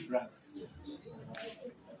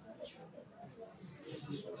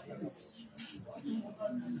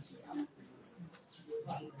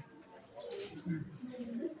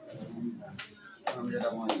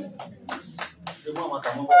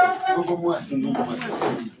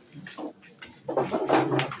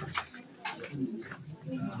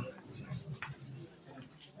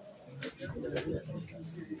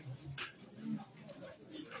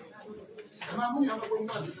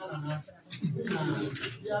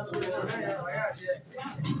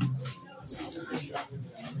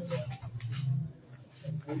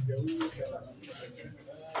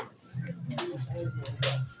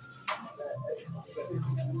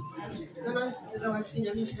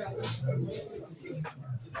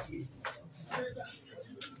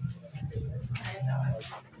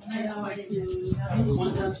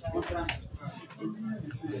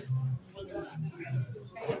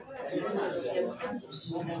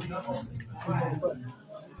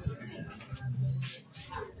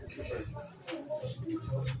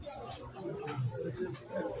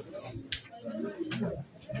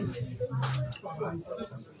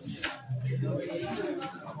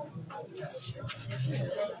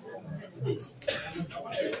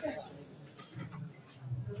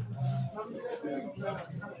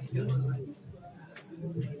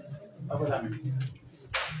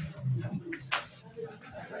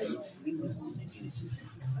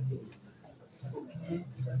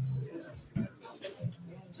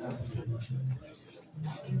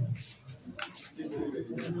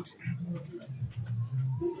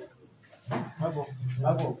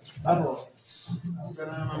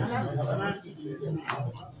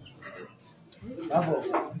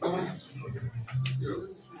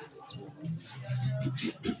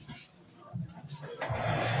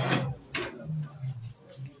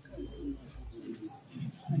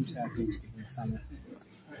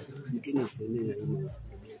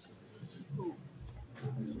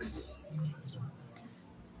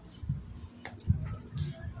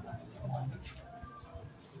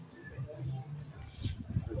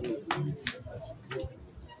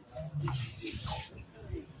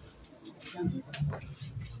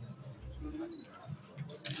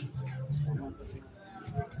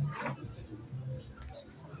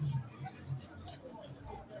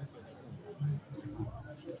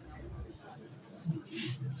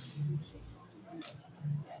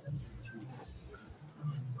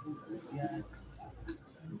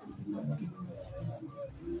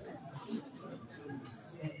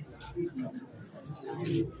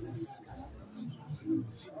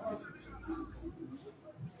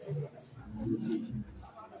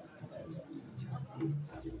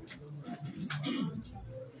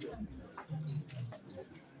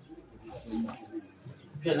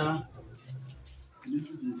 Pena.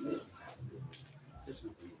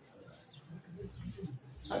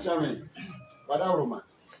 Asante, pada Roma.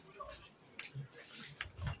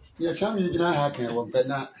 Ye chami gina ha kan wo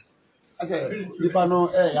bena. Asa nipa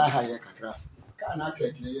no ya ha ye kakra. Ka na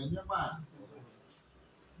ka tire ye nyama.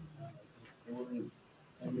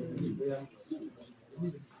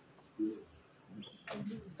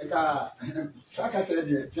 Eka saka se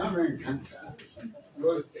die chami kansa.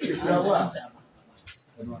 Ro rawa.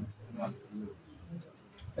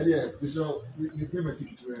 Ele biso ni pema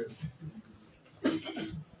tikitu.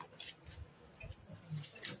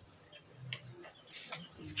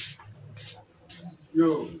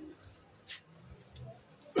 Yo.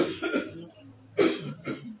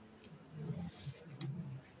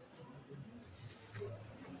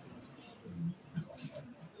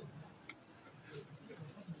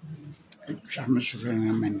 Chama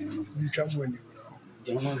sufrendo meno. Non c'ha buoni.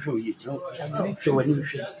 Jangan show you. Show any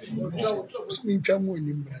shit. Min chamo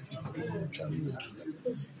ni mbrati. Chamo.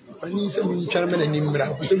 Ani se min chama ni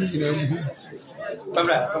mbrati. Se min na mu.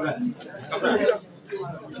 Kabra.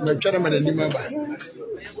 Ma chama ni maba.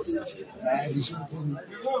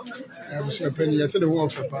 I was a penny. I said the war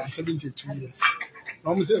for 72 years.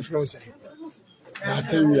 I'm say from say. I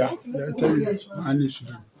tell you, man is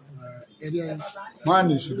shooting.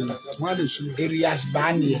 Man is shooting. Areas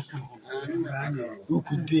Bania. Who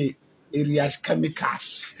could do areas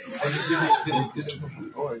chemicals?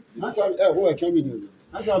 Not who I tell me.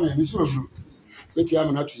 I tell me, Miss Blue. But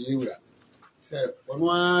I'm not to you. Say,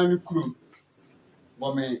 one crew.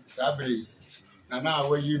 Bomen, Sabri. Now,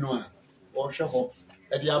 where you know, or show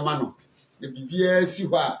at the Amano. The BBS,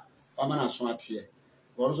 you are a man of smart here.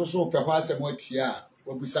 Also, so perhaps a more tia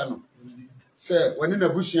or Busano. Say, when in a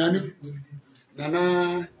bushian,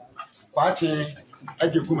 Nana, party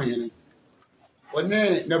at your KUMASI. When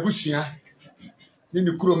Nabushia, then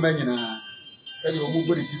the crew man, said you were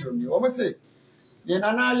moving to me. Almost say,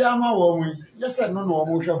 Nana Yama woman, yes, I don't know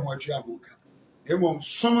motion what you have. Emo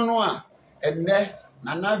someone and ne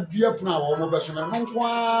Nana be up now, or no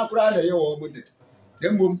one brother, you all with it.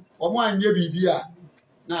 Then boom, or one year be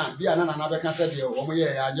now, be another cancer, or me,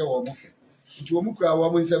 I know almost. Into a mukra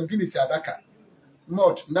woman, some guineas at Daka.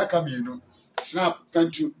 Mort, Naka, you know, snap,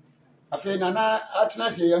 can't you? I feel Nana, at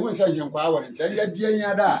night, I won't say you power and tell you, dear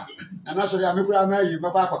Yada. And also, I'm a marry my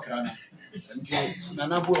papa crana. Until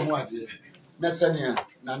Nana Bourmois, Nassania,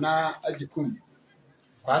 Nana Ajikum,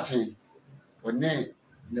 Parting, or nay,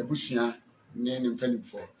 Nabushia, name and penny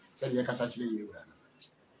for, said Yakasachly.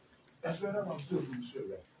 That's what I'm so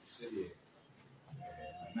sure. Say,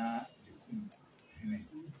 Nana,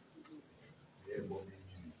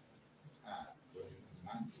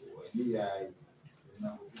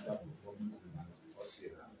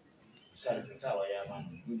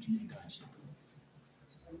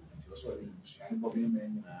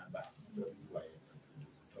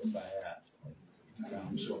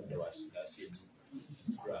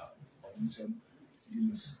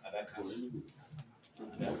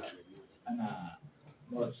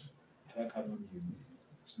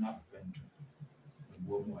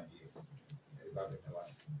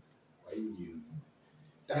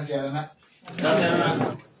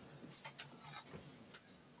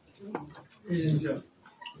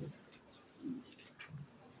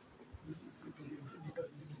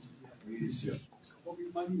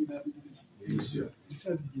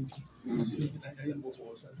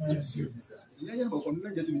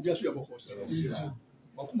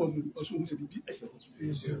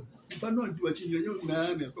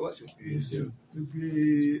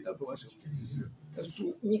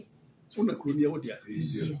 that's una colonia odia.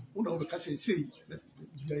 Una ocasión sei.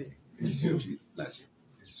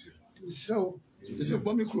 So, the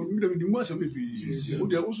bombing crew, the most of it be.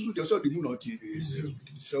 Would also the moon out here.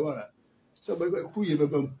 So, by who you ever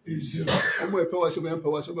bump. I'm where powers of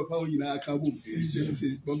empire, some power in our cabo. This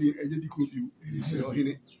is bombing and the could you. Or in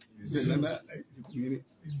it. Nana, the community.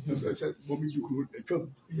 I said, bombing you could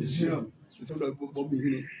come. It's all about bombing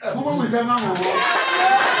in it.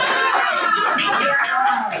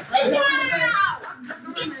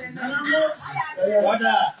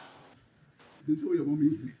 This is your mommy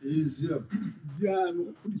is yeah,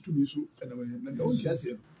 no, put it to me so, and I don't just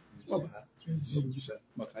say, what about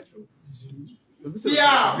Macacho?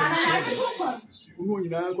 Yeah, we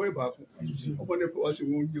now go back. Upon the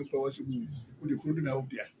person won't you power to move with the food out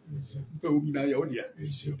there. So we now out there.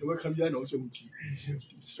 The work of Yan also tea.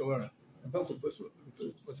 So, about the person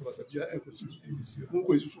was a Pia equity. Who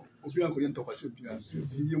was Obianco and Topasipia,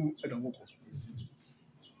 you and a Moko.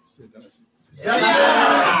 Said that.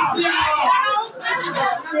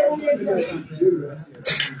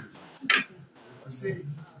 See,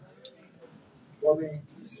 Bomen,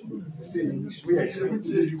 we are going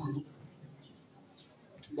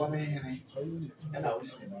BOMENHENE, and I was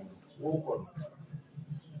walk on.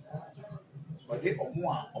 But they are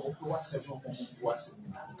more of what several was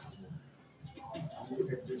in the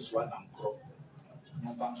this one and crop.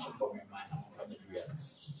 No bounce of Bomen, my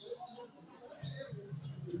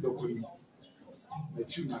the queen, the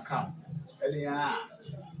tuna come, and they are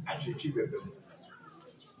actually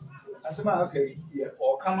as a okay, yeah,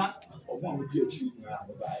 or come up, or one would be a cheap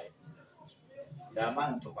by the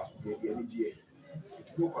man to the idea.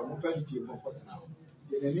 Look on the family now.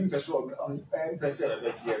 In an impersonal on and person of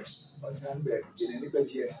that year, on one bed, in any bed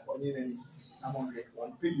here, on any among it,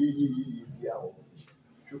 1 penny the hour.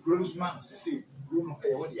 You grows man, see, Bruno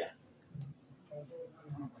Eodia.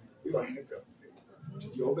 You are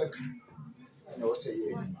your back, and I'll say,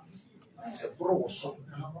 it's a bro song,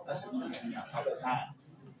 that's a man, other time.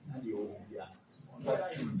 And you will be on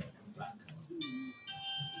that tune.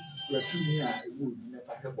 You are 2 years, it would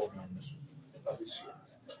never have Bomen. Never be sure.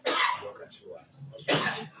 Look at you.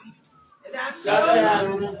 That's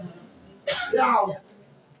yeah.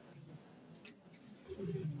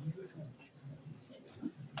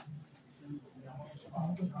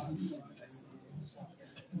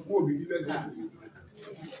 Who be the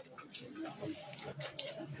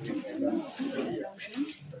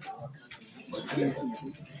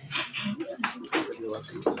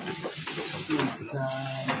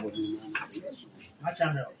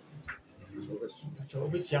Ameyaw. So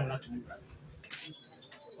we see not to be right.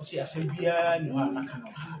 O see asembia ni wa afaka no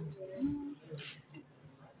ha.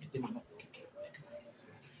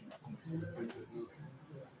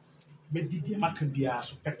 Me didi maka bia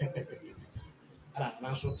so pepe. Ara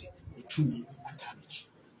na so te etumi atamichi.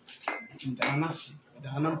 Ndana nasi,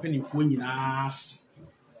 ndana mpanifo nyina ase.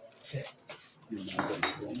 Se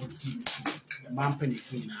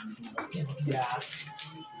mpanifo nyina ndo bia ase.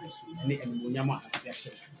 Ne emunyama abia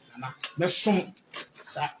na mesom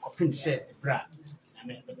sa kopim se bra na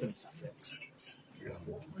me betem sa frɛ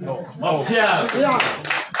no yeah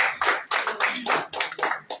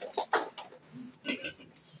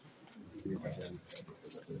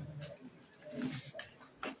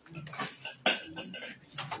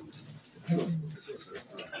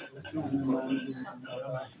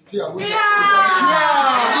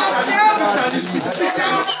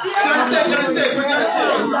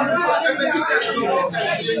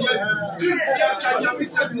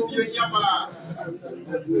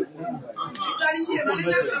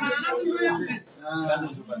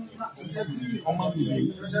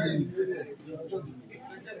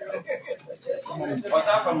What's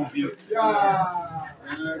happened with you?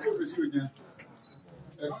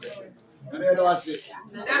 And then I say,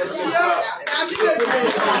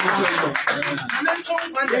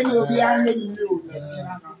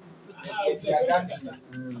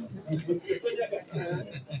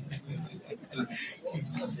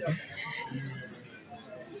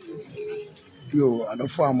 yo, I don't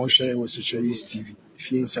form share with Sekyere TV.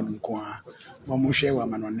 If you some kwa, Mamu share wa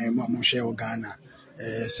manone, Mamu share wa Ghana.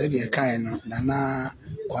 Said ye kind, Nana,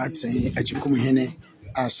 Quatsing, BOMENHENE,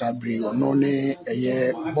 Asabri, or None, a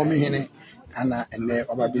year, BOMENHENE, Anna, and there,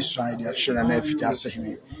 Obabiswai, the Assuran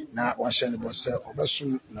EFFIDUASE. Now, washing the boss,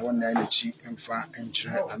 Obasum, no one energy, and far and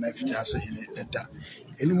chair, and EFFIDUASE at that.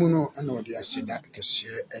 Enumono, and what you said that, because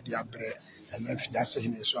at the abre, and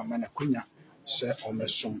EFFIDUASE, so a man a quina, sir, or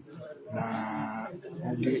mesum. Na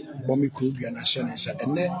ode bomi krobia na hye ne nsa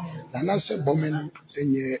ene na na se bomen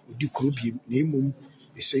enye odi krobia na emum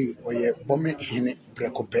ese oye BOMENHENE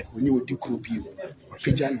prekope onye odi krobia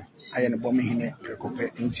opija no aye ne BOMENHENE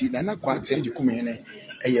prekope enti na na kwate agikumhene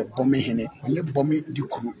eye BOMENHENE onye bomi di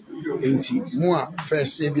kru enti mu a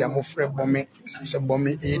first e bia mo frɛ bomi se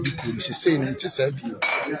bomi e di kru se sei na enti sa bi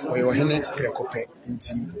oye ohene prekope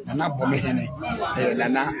enti na na BOMENHENE na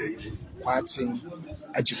na kwate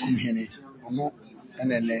agikumhene ono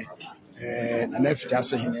enene na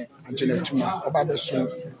EFFIDUASE hene anche na tuma oba beso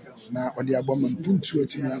na ode aboma mpuntu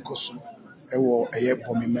atimi akoso ɛwɔ ɛyɛ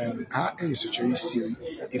Bomen a Sekyere TV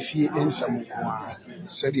efie ensam ko a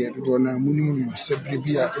sɛdeɛ dodo na munum sɛbre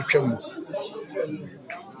bi a atwa mu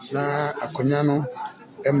na akonya no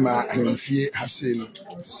ɛma ahemfie hase no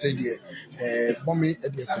sɛdeɛ Bomen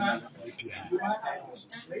ɛde akonya no bepia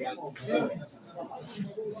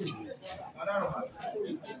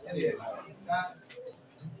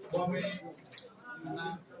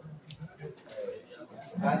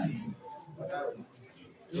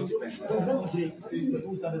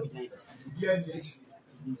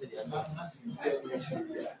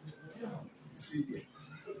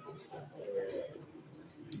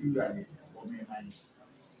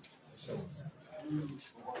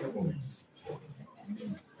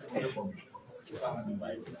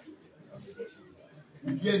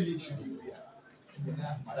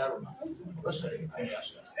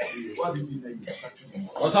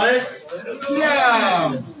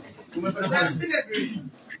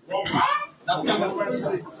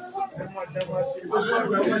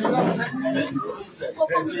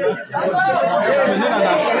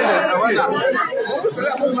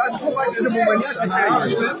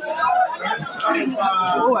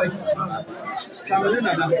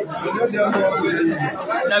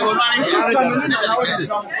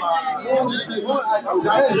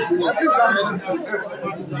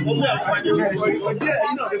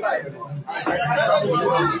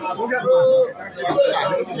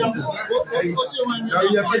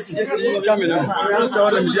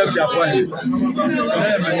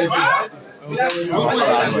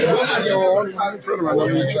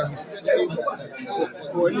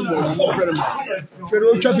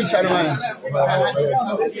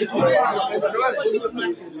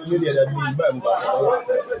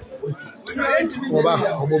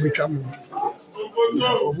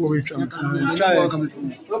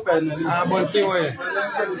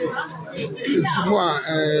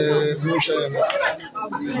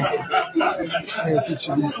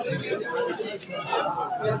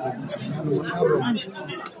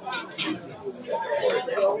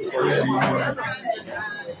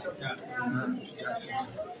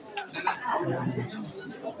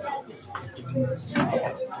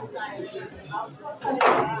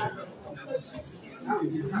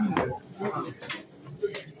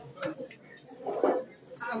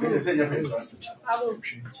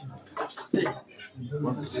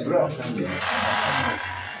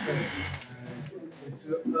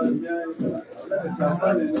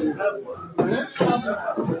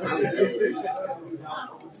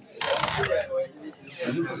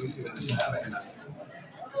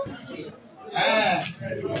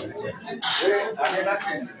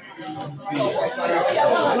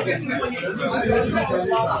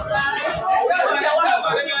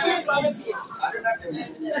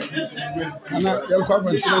Ana yakwa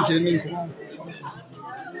kwantina kenin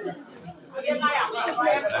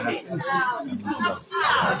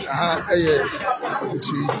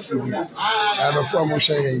Sekyere TV abafo a mo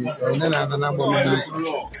hye na na Bomen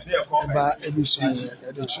ba ebisu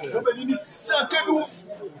ede che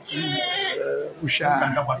usha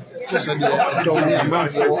so de don ya ma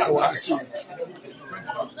fo aso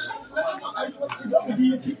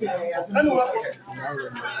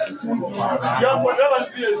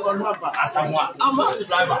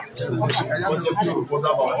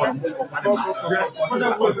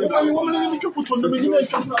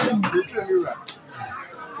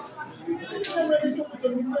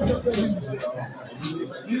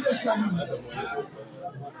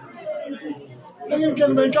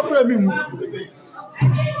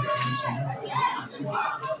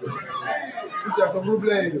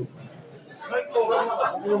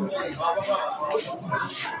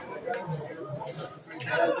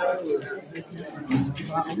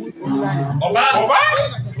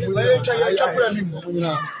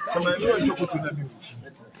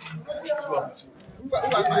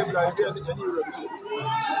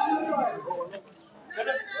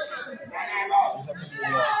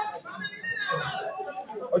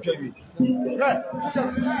Okay.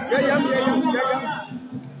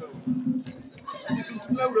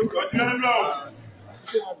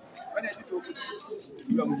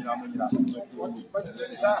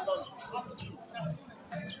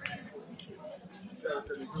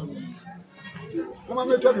 Mama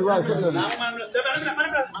me to be right.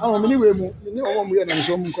 Ah, me ni we mu, ni owo mu ye na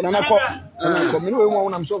so mu ko na ko. Na ko me ni we mu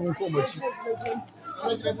na so mu ko machi.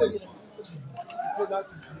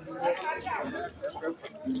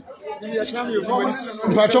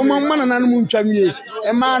 Mpacho mama na nanu mu ntwamie.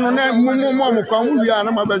 E ma no na mu kwa mu wi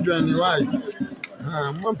na ma badwan ni why.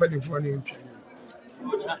 Ah, mo mpani fo ni ntwamie.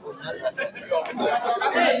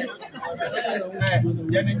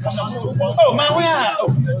 Oh, man, we are.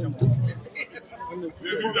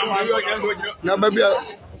 Na baby.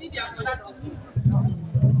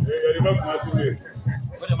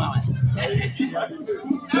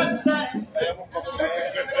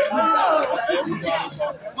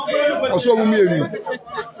 Also, we mean.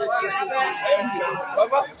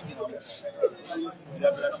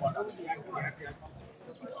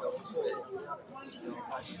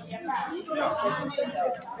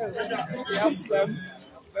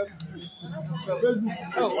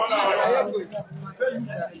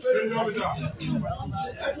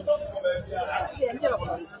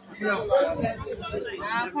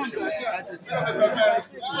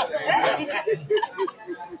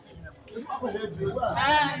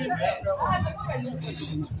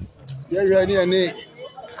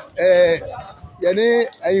 Yani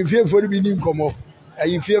ayimfie for bi ni nkomo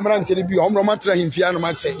ayimfie mrante bi omro matra ahimfie anu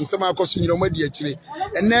ma che nsema akoso nyiro ma di akire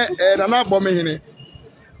enne nana BOMENHENE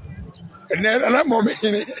enne nana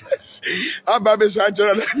BOMENHENE aba be so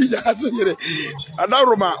achora na bi ja aseyere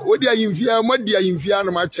adaroma wodi ayimfie ma di ahimfie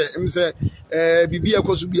anu ma che mse bibi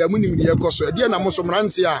akoso bia munim di akoso e de na moso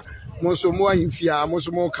mrante a moso mo ahimfie a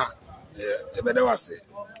moso mo ka ebede wase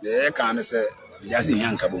le ka ne se jasi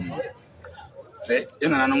yanka bom se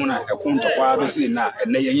ina na na ekunto kwa besi na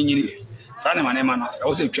ene yenyinyiri sane manema no e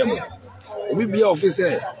wo se twam obi bia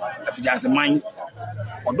office afijase man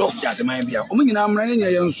odo ofijase man bia o nyina amra ne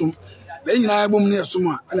nye nsum le nyina bom ne sum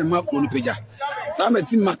a na makro no peja sa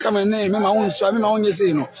meti makama ne me ma won so me ma won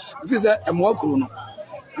yese no office e mo akro no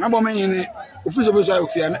na BOMENHENE office obi so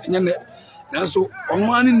afia nye ne nanso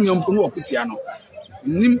onwa ne nyampo no okutia no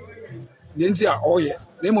nim nti a oye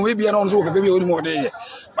na mo bia no so ko bia ori mo de ye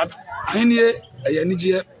but ahenie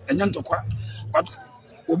ayanije anyantokwa but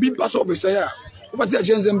obi paso be say a obati a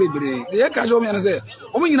chenze mbebre de ye ka jo me na say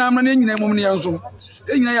o nyina amna na nyina mom ne yansom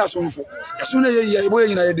e nyina ya somfo yaso na ye ebo ye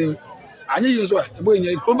nyina ye den anye ye so ebo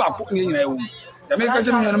ye ko ba ko ne nyina ye wo ya me ka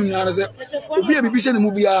che me nyanam nyina na say obi e bibi hye ne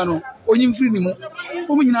mu bia no onyi mfiri ne mu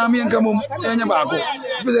o nyina am ye nka mom enye ba ko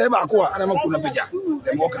be say ba ko a na maku na peja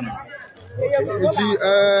de mo ka no eti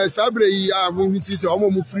sabre yi a bo nti se omo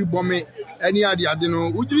mu free bome ani ade no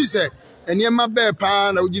ujiri se eniema be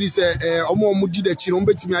pa na ujiri se omo mu di da chi no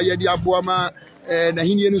betimi ayede aboa ma na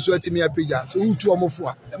hinie no so atimi apeja se utu omo fo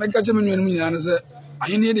a me ka che me nwanum nyina na se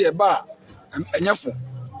ahenie de ba enyafo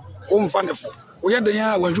o mfa ne fo o ye den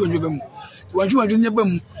ya wanju be mu wanju nye be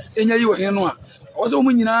mu enya yi wo he no a o se o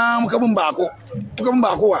mu nyina ka bom ba ko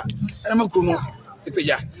a na makru no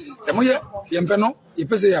epeja se mo ye yempe no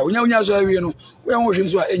yepese ya onya so awie no wo ya wo hwe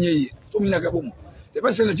so a enye yi to mi na ka bom de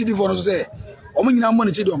pese na chidi fo no so se o mu nyina mo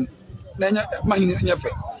ne chidom na nya mahini nya fe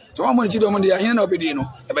so mo ne chidom de ahine na obedi no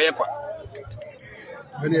e be ye kwa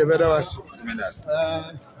beni e beda was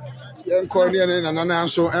yen ko ni na nana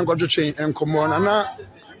so enkodwetwen enkomo nana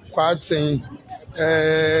kwaten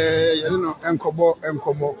yen no enkobo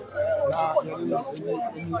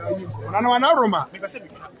nana wana Roma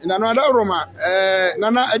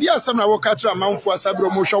nana adi asam na wo katra manfo asabro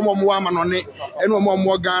mo hwo mo ama no ne eno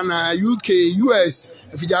mo Ghana UK US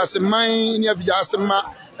afijase man ni afijase ma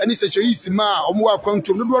ani Sekyere isima omo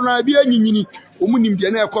akwantom no do na bia nyinyini omunim de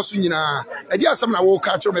na ekoso nyina adi asam na wo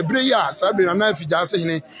katra me bre ya sabre nana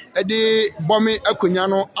Effiduasehene ede bome akonya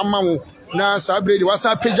no amawo na sabre de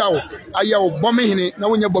wasa peja wo aya wo BOMENHENE na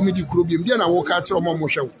wonya bome di kuro biem de na wo katra mo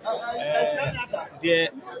hwe de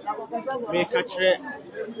me katre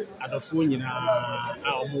adofo nyina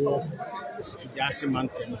a omo Effiduase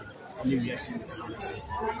mantem ni wiase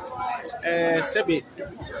sebe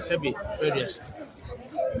previous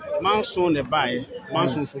manson ne bae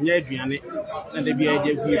manson fo nya aduane na de bia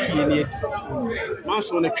je gu fie ni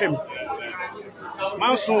manson ne twem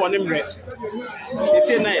manson woni mre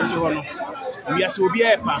se na eti ho no wiase obi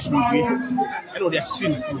e pass no due e no de asisi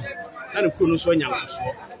ni ku na ne ku no so nya nkoso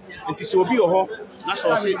nti se obi ho na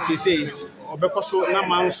so se obekoso na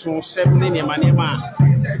manson sebe ne ma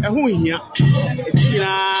ehu hia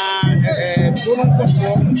etina krono koso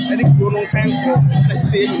edi krono kanko na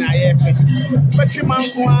se nyina ye pe betwe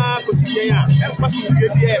manson a kotien a emfasi wie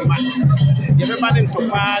bi e ma ye be ba ne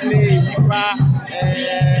ntopa ne nipa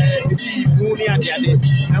edi muni ade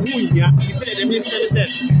ehu hia ibe de me se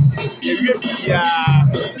ye wie bia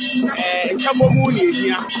nkabo mu ni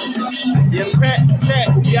hia ye pe se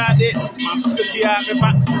obi ade manson bia be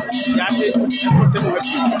ba ya se kote mo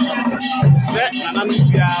se nana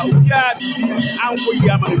bia anko yi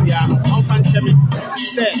ama bia on fan temi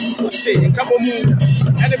se nkabo mu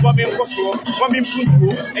ene bome nkoso bome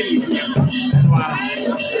mpuntuo ene bia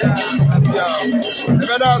ya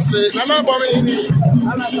ebeda se nana BOMENHENE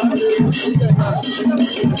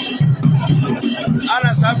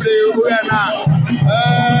ana sabre o ya na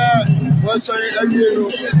also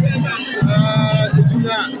you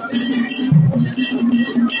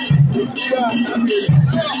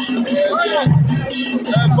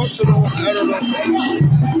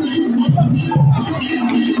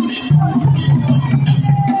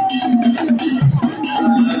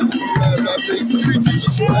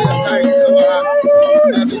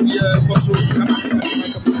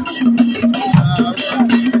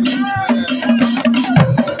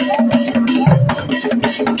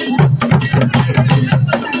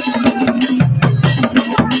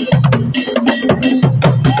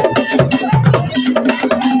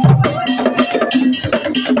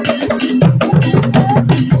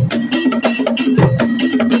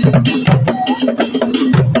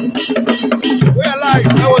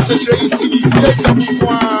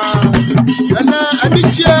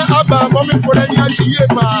Bomen for any year,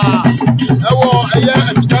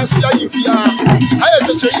 Effiduasehene, I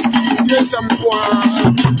Sekyere some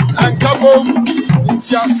and Cabo,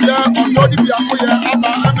 Siasia, or Yodi,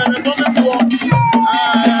 Amammre, Bomen for any year,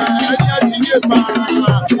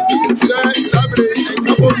 Sabre, and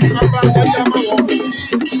Cabo,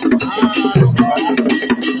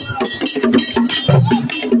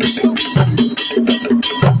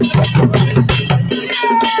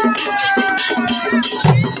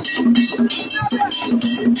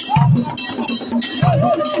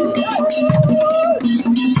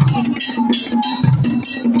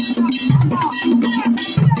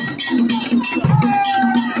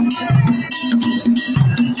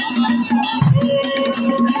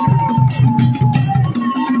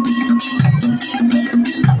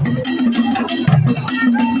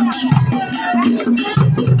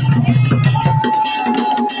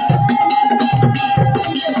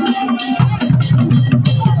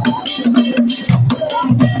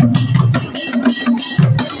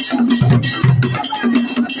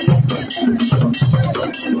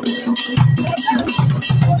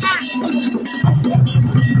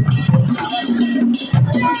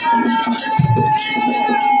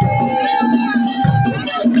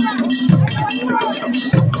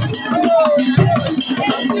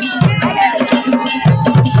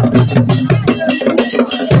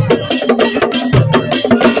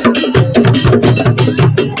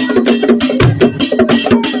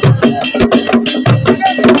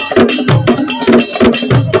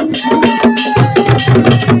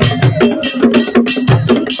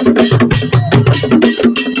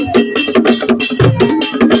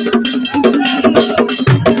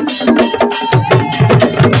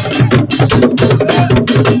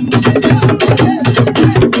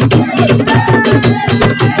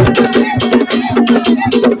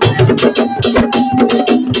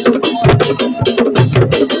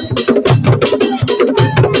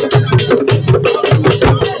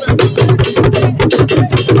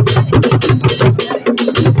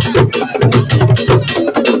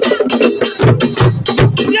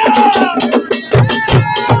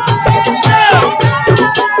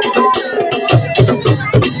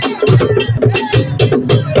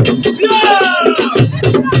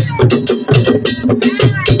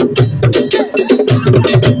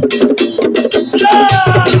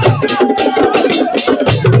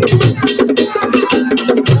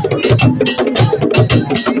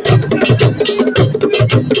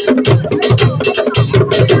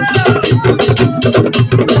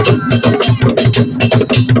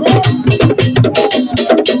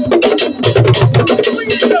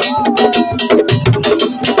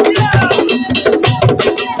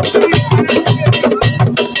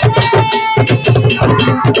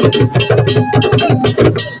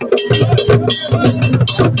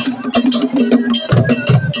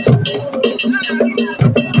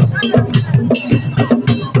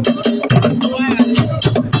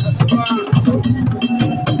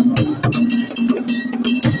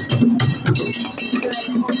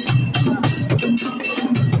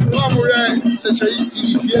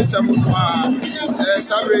 Sekyere some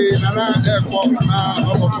Sabre, Nana, Airport,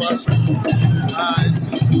 of us.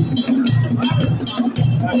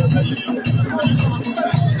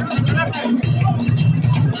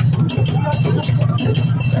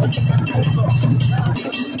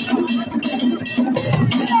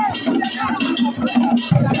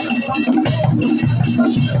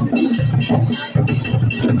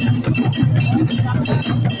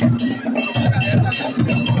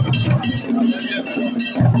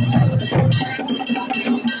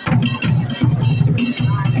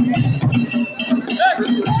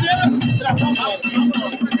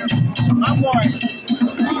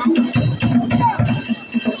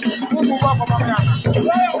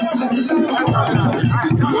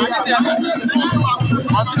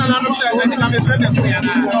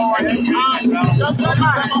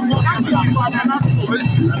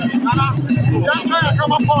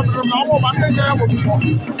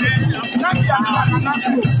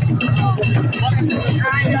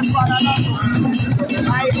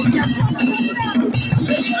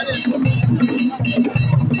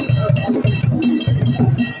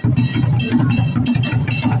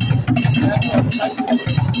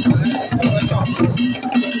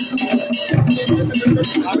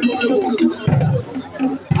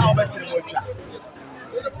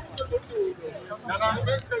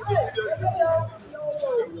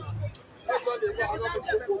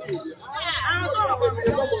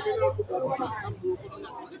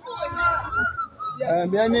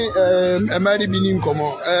 Amari bini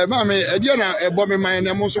nkomo mame edia na ebo me man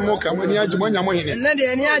na mo so mo ka mani age mo nya mo hene na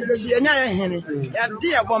de ni age nya ya hene ya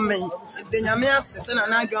de ebo men de nyame asese na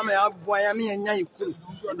na adwo ma ya bo ya me nya ikuru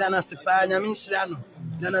da na sepa nyame nhira no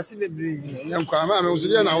da na se bebre yankwa mame wo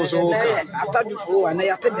sedia na wo so ka atadufo wa na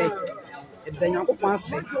ya tede de nyankopon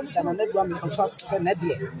ase da na adwo ma fa se na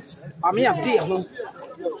de ame ya de ho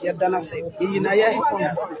ya da na se yi na ye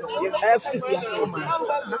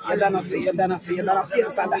EFFIDUASE ya da na se sada ya na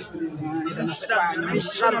sepa nyame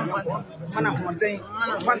nhira no mana hoden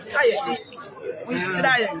fantayeti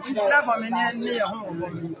Israel for many near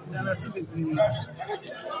home than a civic.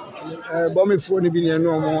 Bommy phone be near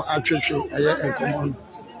no more attraction. I command.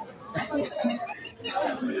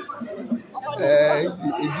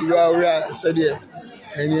 You are said here,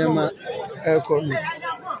 and Yama aircon.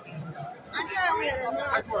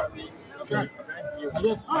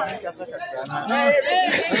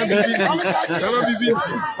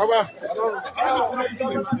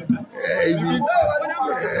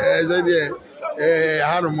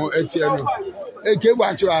 Harmo Etiano. A came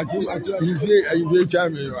back to our you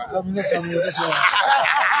charm me.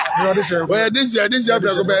 Well, this year,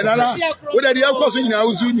 what are the outcomes in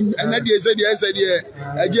our Zoom? And that said, yes, I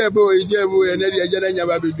gave boy, and then I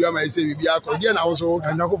never be doing my say, be out again. I was all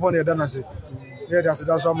kind of upon your dynasty. Yeah, that's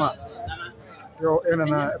summer. Yo, and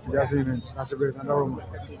EFFIDUASE, that's a great number.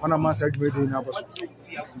 One of my segment in our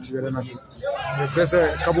dynasty. It says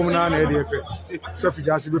a couple of area.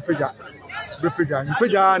 EFFIDUASE, Pija,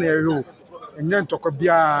 you and then talk of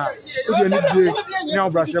Bia, you need now,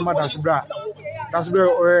 Brasima, that's bra. That's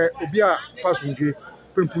where Obia passing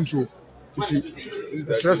Pimpunchu.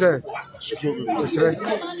 Stress,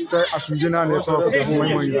 Asungina, and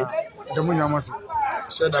the Munamas.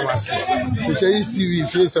 Said I must say, COVTV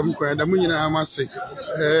face some kind of Munina must say, I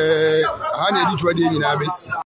need to do in Abyss.